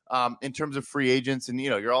great in terms of free agents, and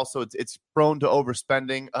you're also it's prone to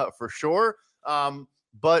overspending for sure.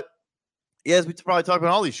 But yeah, as we probably talk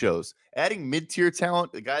about all these shows, adding mid-tier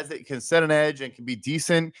talent, the guys that can set an edge and can be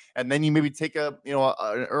decent, and then you maybe take an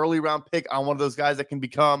early round pick on one of those guys that can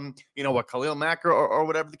become a Khalil Mack or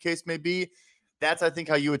whatever the case may be. That's, I think,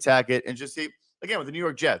 how you attack it. And just see, again, with the New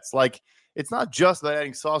York Jets, like, it's not just about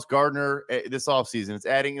adding Sauce Gardner this offseason. It's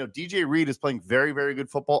adding, DJ Reed is playing very, very good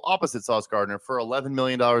football opposite Sauce Gardner for $11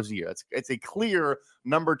 million a year. It's a clear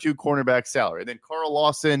number 2 cornerback salary. And then Carl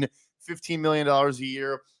Lawson, $15 million a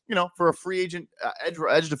year, for a free agent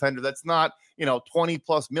edge defender. That's not, 20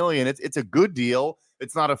 plus million. It's a good deal.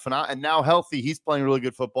 It's not a phenomenal. And now healthy, he's playing really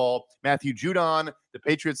good football. Matthew Judon, the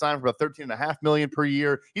Patriots signed for about $13.5 million per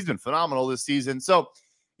year. He's been phenomenal this season. So,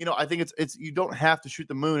 I think it's you don't have to shoot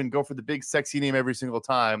the moon and go for the big sexy name every single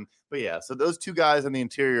time. But yeah, so those 2 guys on the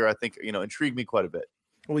interior, I think, intrigue me quite a bit.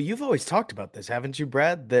 Well, you've always talked about this, haven't you,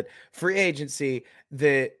 Brad? That free agency,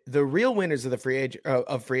 the real winners of the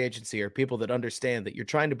free agency are people that understand that you're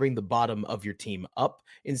trying to bring the bottom of your team up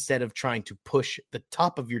instead of trying to push the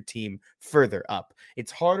top of your team further up.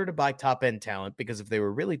 It's harder to buy top end talent because if they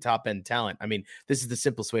were really top end talent, I mean, this is the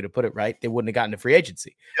simplest way to put it, right? They wouldn't have gotten a free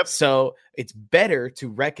agency. Yep. So it's better to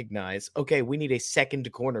recognize, okay, we need a second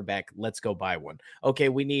cornerback. Let's go buy one. Okay,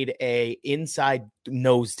 we need a inside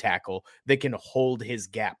nose tackle that can hold his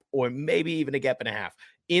gap, or maybe even a gap and a half.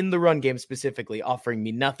 in the run game specifically, offering me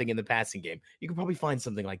nothing in the passing game. You can probably find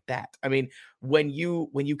something like that. I mean, when you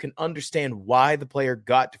can understand why the player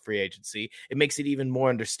got to free agency, it makes it even more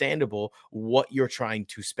understandable what you're trying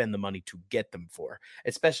to spend the money to get them for.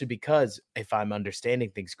 Especially because, if I'm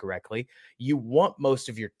understanding things correctly, you want most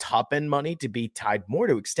of your top end money to be tied more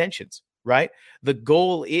to extensions, right? The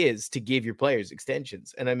goal is to give your players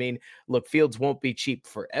extensions. And I mean, look, Fields won't be cheap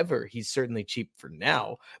forever. He's certainly cheap for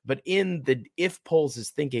now. But in the if Poles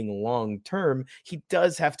is thinking long term, he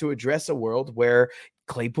does have to address a world where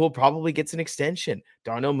Claypool probably gets an extension.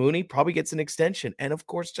 Darnell Mooney probably gets an extension. And of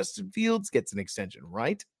course, Justin Fields gets an extension,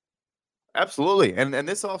 right? Absolutely. And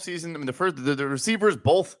this offseason, I mean, the receivers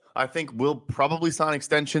both, I think, will probably sign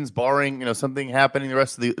extensions, barring, something happening the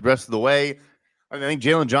rest of the way. I think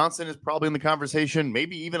Jalen Johnson is probably in the conversation.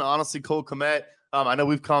 Maybe even honestly Cole Kmet. I know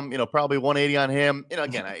we've come, probably 180 on him.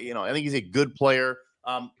 Again, I think he's a good player.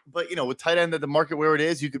 But with tight end at the market where it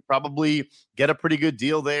is, you could probably get a pretty good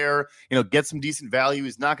deal there. Get some decent value.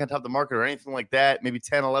 He's not going to top the market or anything like that. Maybe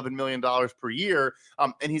 $10, $11 million per year.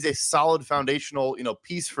 And he's a solid foundational,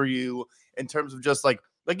 piece for you in terms of just like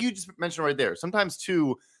you just mentioned right there. Sometimes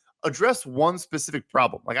too, address one specific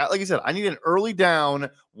problem. Like I said, I need an early down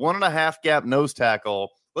 1.5 gap nose tackle.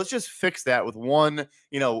 Let's just fix that with one,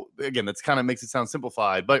 again, that's kind of makes it sound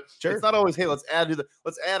simplified, but sure. It's not always, hey, let's add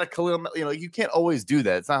a Khalil, you can't always do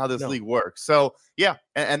that. It's not how this league works. So yeah.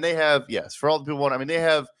 And they have, yes, for all the people they might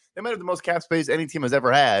have the most cap space any team has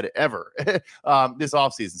ever had this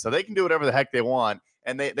offseason. So they can do whatever the heck they want,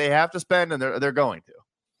 and they have to spend, and they're going to.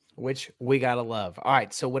 Which we got to love. All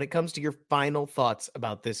right. So when it comes to your final thoughts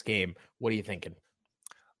about this game, what are you thinking?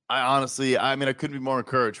 I couldn't be more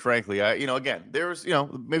encouraged, frankly. Again, there's,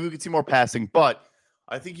 maybe we could see more passing, but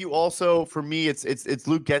I think you also, for me, it's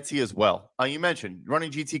Luke Getsy as well. You mentioned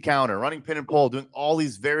running GT counter, running pin and pull, doing all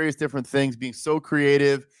these various different things, being so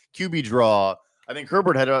creative, QB draw. I think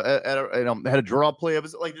Herbert had a draw play. It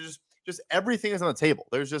was like just everything is on the table.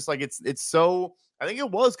 There's just like, it's so, I think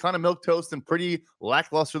it was kind of milquetoast and pretty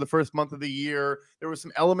lackluster the first month of the year. There were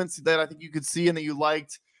some elements that I think you could see and that you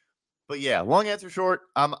liked. But yeah, long answer short,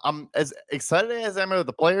 I'm as excited as I am about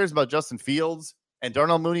the players, about Justin Fields and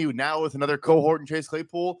Darnell Mooney, now with another cohort in Chase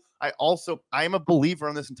Claypool. I am a believer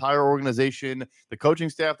in this entire organization, the coaching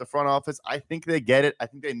staff, the front office. I think they get it. I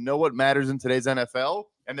think they know what matters in today's NFL,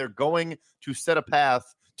 and they're going to set a path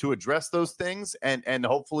to address those things, and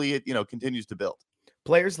hopefully it continues to build.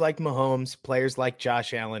 Players like Mahomes, players like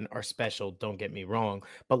Josh Allen are special, don't get me wrong.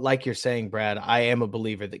 But like you're saying, Brad, I am a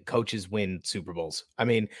believer that coaches win Super Bowls. I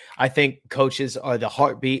mean, I think coaches are the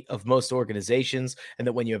heartbeat of most organizations, and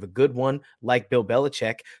that when you have a good one like Bill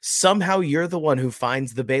Belichick, somehow you're the one who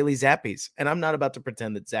finds the Bailey Zappies. And I'm not about to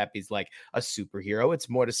pretend that Zappy's like a superhero. It's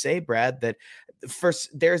more to say, Brad, that first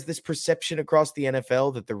there's this perception across the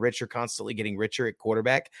NFL that the rich are constantly getting richer at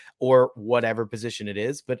quarterback or whatever position it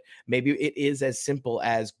is. But maybe it is as simple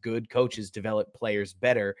as good coaches develop players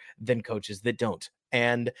better than coaches that don't.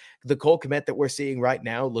 And the Cole Kmet that we're seeing right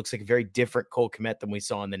now looks like a very different Cole Kmet than we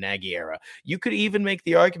saw in the Nagy era. You could even make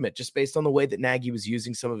the argument, just based on the way that Nagy was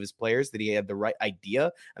using some of his players, that he had the right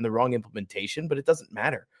idea and the wrong implementation, but it doesn't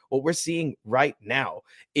matter. What we're seeing right now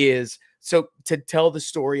is, so to tell the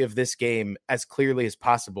story of this game as clearly as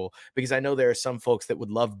possible, because I know there are some folks that would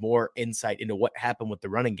love more insight into what happened with the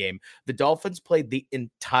running game. The Dolphins played the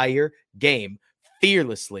entire game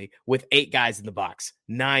fearlessly with 8 guys in the box,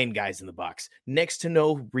 9 guys in the box, next to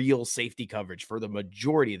no real safety coverage for the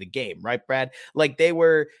majority of the game, right, Brad? Like they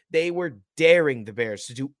were daring the Bears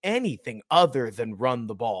to do anything other than run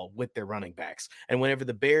the ball with their running backs. And whenever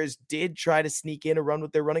the Bears did try to sneak in a run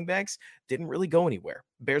with their running backs, didn't really go anywhere.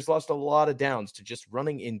 Bears lost a lot of downs to just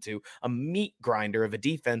running into a meat grinder of a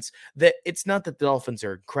defense that it's not that the Dolphins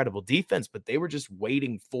are incredible defense, but they were just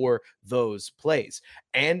waiting for those plays.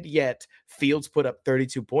 And yet Fields put up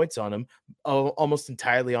 32 points on him, almost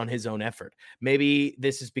entirely on his own effort. Maybe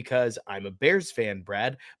this is because I'm a Bears fan,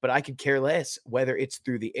 Brad, but I could care less whether it's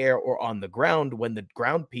through the air or on the ground when the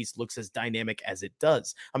ground piece looks as dynamic as it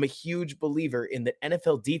does. I'm a huge believer in that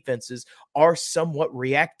NFL defenses are somewhat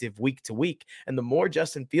reactive week to week, and the more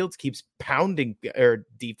Justin Fields keeps pounding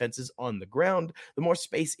defenses on the ground, the more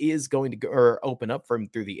space is going to open up for him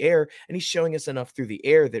through the air, and he's showing us enough through the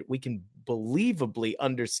air that we can believably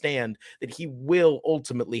understand that he will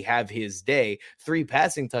ultimately have his day. 3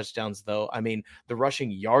 passing touchdowns, though. I mean, the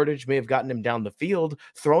rushing yardage may have gotten him down the field.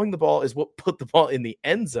 Throwing the ball is what put the ball in the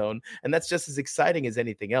end zone, and that's just as exciting as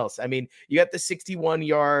anything else. I mean, you got the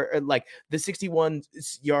 61-yard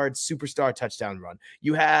superstar touchdown run.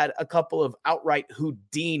 You had a couple of outright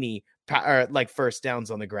Houdini like first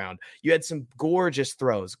downs on the ground. You had some gorgeous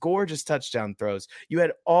throws, gorgeous touchdown throws. You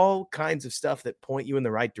had all kinds of stuff that point you in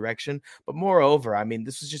the right direction. But moreover, I mean,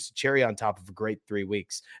 this was just a cherry on top of a great 3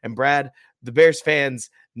 weeks. And Brad, the Bears fans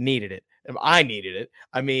needed it. I needed it.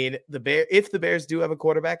 I mean, if the Bears do have a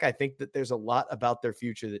quarterback, I think that there's a lot about their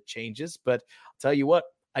future that changes. But I'll tell you what,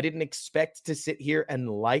 I didn't expect to sit here and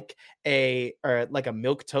like a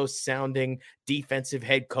milquetoast sounding defensive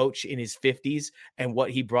head coach in his 50s and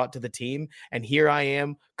what he brought to the team. And here I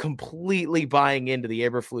am completely buying into the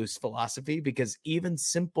Eberflus philosophy, because even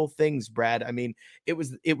simple things, Brad, I mean, it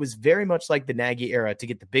was very much like the Nagy era to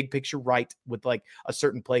get the big picture right with like a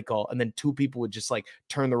certain play call. And then 2 people would just like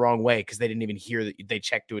turn the wrong way because they didn't even hear that they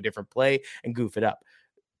checked to a different play and goof it up.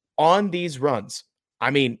 On these runs, I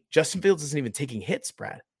mean, Justin Fields isn't even taking hits,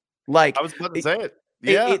 Brad. Like, I was about to say it.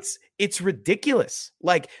 Yeah, it's ridiculous.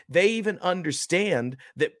 Like, they even understand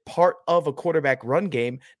that part of a quarterback run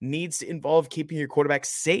game needs to involve keeping your quarterback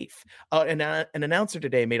safe. An announcer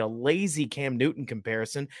today made a lazy Cam Newton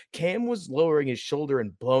comparison. Cam was lowering his shoulder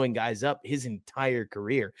and blowing guys up his entire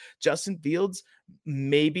career. Justin Fields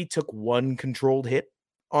maybe took 1 controlled hit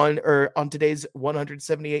on today's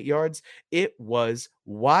 178 yards. It was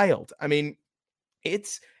wild. I mean,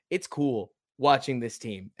 it's cool watching this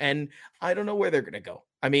team, and I don't know where they're going to go.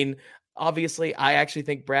 I mean, obviously, I actually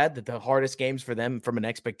think, Brad, that the hardest games for them from an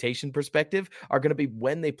expectation perspective are going to be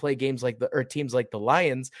when they play teams like the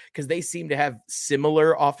Lions, because they seem to have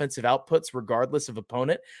similar offensive outputs regardless of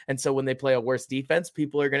opponent. And so when they play a worse defense,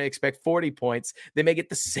 people are going to expect 40 points. They may get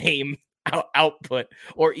the same output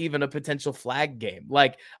or even a potential flag game.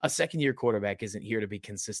 Like, a second-year quarterback isn't here to be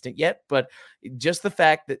consistent yet, but just the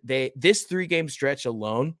fact that this 3-game stretch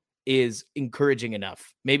alone is encouraging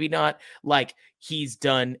enough. Maybe not like he's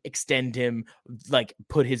done, extend him, like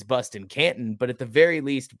put his bust in Canton, but at the very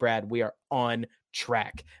least, Brad, we are on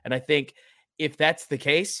track. And I think if that's the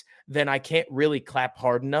case, then I can't really clap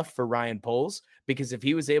hard enough for Ryan Poles, because if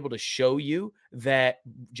he was able to show you that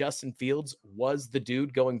Justin Fields was the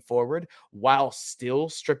dude going forward while still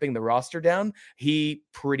stripping the roster down, he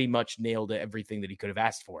pretty much nailed everything that he could have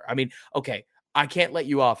asked for. I mean, okay, I can't let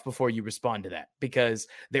you off before you respond to that, because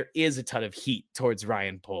there is a ton of heat towards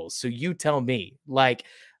Ryan Poles. So you tell me, like,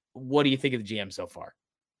 what do you think of the GM so far?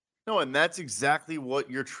 No, and that's exactly what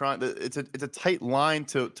you're trying to. It's a tight line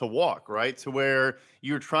to walk, right? To where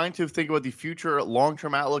you're trying to think about the future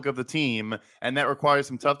long-term outlook of the team, and that requires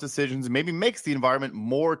some tough decisions and maybe makes the environment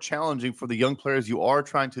more challenging for the young players you are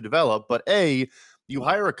trying to develop. But you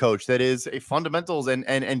hire a coach that is a fundamentals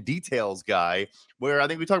and details guy, where I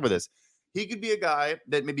think we talked about this. He could be a guy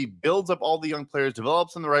that maybe builds up all the young players,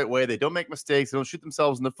 develops them the right way. They don't make mistakes. They don't shoot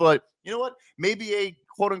themselves in the foot. You know what? Maybe a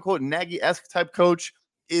quote-unquote Nagy-esque type coach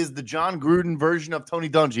is the John Gruden version of Tony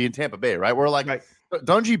Dungy in Tampa Bay, right? Where like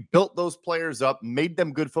Dungy built those players up, made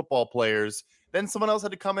them good football players. Then someone else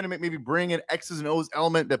had to come in and maybe bring an X's and O's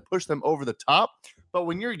element that pushed them over the top. But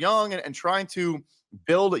when you're young and trying to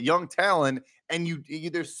build a young talent, and you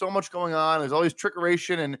there's so much going on, there's always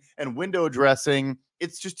trickeration and window dressing.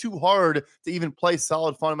 It's just too hard to even play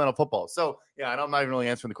solid fundamental football. So yeah, I know I'm not even really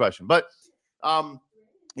answering the question, but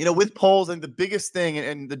with Poles, and the biggest thing,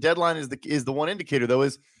 and the deadline is the one indicator though,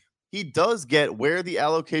 is he does get where the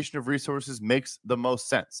allocation of resources makes the most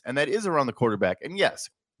sense, and that is around the quarterback. And yes,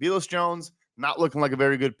 Velus Jones not looking like a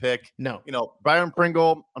very good pick. No. Byron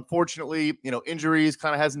Pringle, unfortunately, injuries,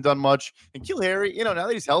 kind of hasn't done much. And N'Keal Harry, now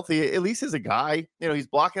that he's healthy, at least he's a guy. He's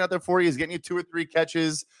blocking out there for you. He's getting you 2 or 3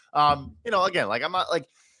 catches. Again, like, I'm not like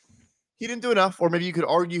he didn't do enough, or maybe you could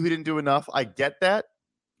argue he didn't do enough. I get that.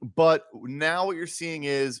 But now what you're seeing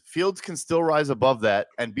is Fields can still rise above that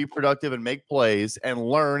and be productive and make plays and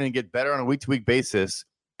learn and get better on a week-to-week basis.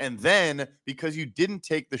 And then because you didn't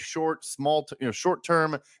take the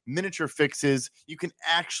short-term miniature fixes, you can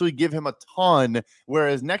actually give him a ton.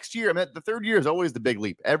 Whereas next year, the third year is always the big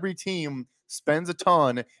leap. Every team spends a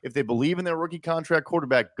ton if they believe in their rookie contract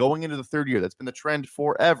quarterback going into the third year. That's been the trend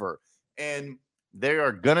forever. And they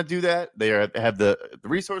are going to do that. They have the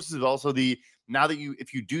resources, also now that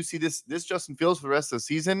if you do see this Justin Fields for the rest of the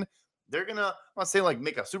season, they're going to, I'm not saying like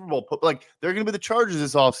make a Super Bowl, but like they're going to be the Chargers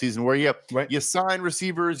this offseason, where you sign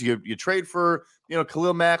receivers, you trade for,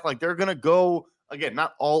 Khalil Mack. Like, they're going to go, again,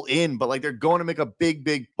 not all in, but like they're going to make a big,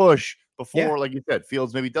 big push before, like you said,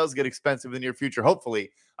 Fields maybe does get expensive in the near future. Hopefully,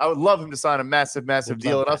 I would love him to sign a massive, massive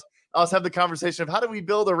deal. And us have the conversation of how do we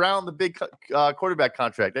build around the big quarterback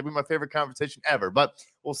contract. That'd be my favorite conversation ever, but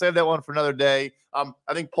we'll save that one for another day. I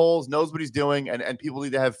think Poles knows what he's doing, and people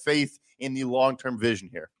need to have faith in the long-term vision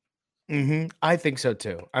here. I think so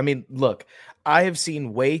too. I mean, look, I have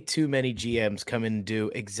seen way too many GMs come in and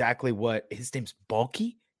do exactly what his name's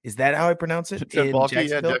Balky. Is that how I pronounce it? Chet In Balky,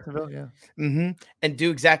 yeah, Jacksonville? Jacksonville, yeah. And do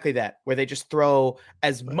exactly that, where they just throw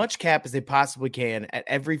as much cap as they possibly can at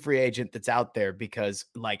every free agent that's out there, because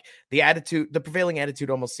like the prevailing attitude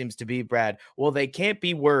almost seems to be, Brad, well, they can't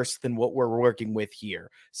be worse than what we're working with here.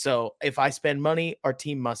 So if I spend money, our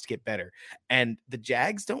team must get better. And the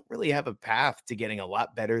Jags don't really have a path to getting a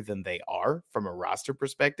lot better than they are from a roster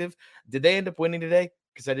perspective. Did they end up winning today?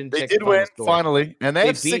 Because I didn't They check did the final win score. finally, and they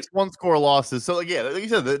have beat 6 one-score losses. So, like you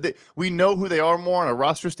said, we know who they are more on a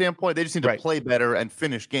roster standpoint. They just need to play better and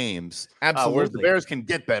finish games. Absolutely. Whereas the Bears can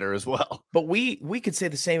get better as well. But we could say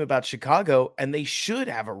the same about Chicago, and they should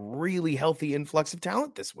have a really healthy influx of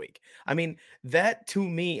talent this week. I mean, that to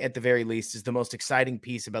me, at the very least, is the most exciting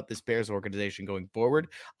piece about this Bears organization going forward.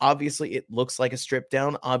 Obviously, it looks like a strip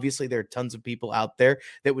down. Obviously, there are tons of people out there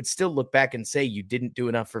that would still look back and say you didn't do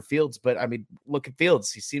enough for Fields. But I mean, look at Fields.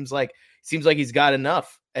 He seems like he's got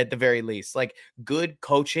enough at the very least. Like, good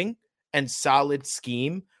coaching and solid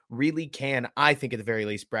scheme really can, I think, at the very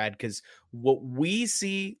least, Brad, because what we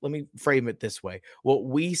see, let me frame it this way. What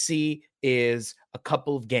we see is a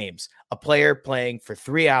couple of games, a player playing for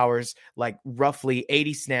 3 hours, like roughly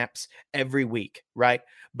 80 snaps every week, right?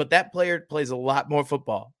 But that player plays a lot more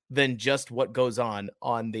football than just what goes on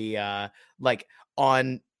the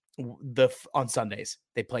on Sundays.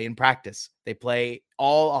 They play in practice. They play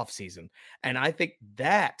all off season. And I think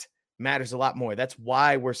that matters a lot more. That's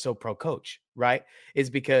why we're so pro coach, right? Is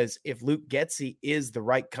because if Luke Getsy is the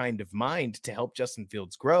right kind of mind to help Justin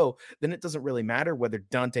Fields grow, then it doesn't really matter whether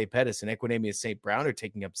Dante Pettis and Equanimeous St. Brown are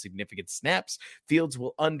taking up significant snaps. Fields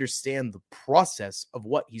will understand the process of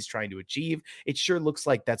what he's trying to achieve. It sure looks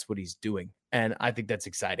like that's what he's doing. And I think that's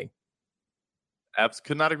exciting. Abs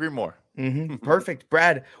could not agree more. Perfect.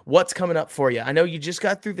 Brad, what's coming up for you? I know you just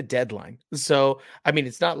got through the deadline. So, I mean,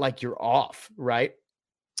 it's not like you're off, right?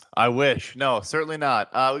 I wish. No, certainly not.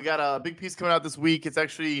 We got a big piece coming out this week. It's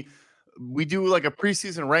actually, we do like a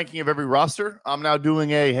preseason ranking of every roster. I'm now doing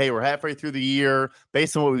hey, we're halfway through the year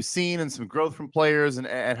based on what we've seen and some growth from players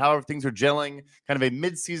and how things are gelling, kind of a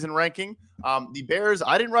mid-season ranking. The Bears,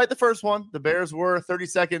 I didn't write the first one. The Bears were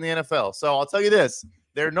 32nd in the NFL. So I'll tell you this,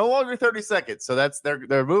 they're no longer 32nd. So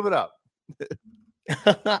they're moving up.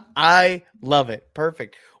 I love it.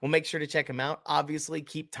 Perfect. Well, make sure to check them out. Obviously,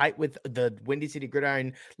 keep tight with the Windy City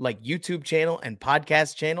Gridiron like YouTube channel and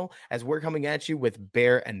podcast channel, as we're coming at you with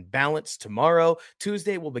Bear and Balance tomorrow.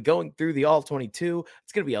 Tuesday, we'll be going through the All 22.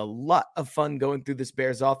 It's going to be a lot of fun going through this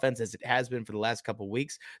Bears offense, as it has been for the last couple of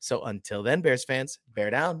weeks. So until then, Bears fans, bear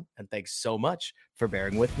down, and thanks so much for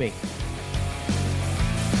bearing with me.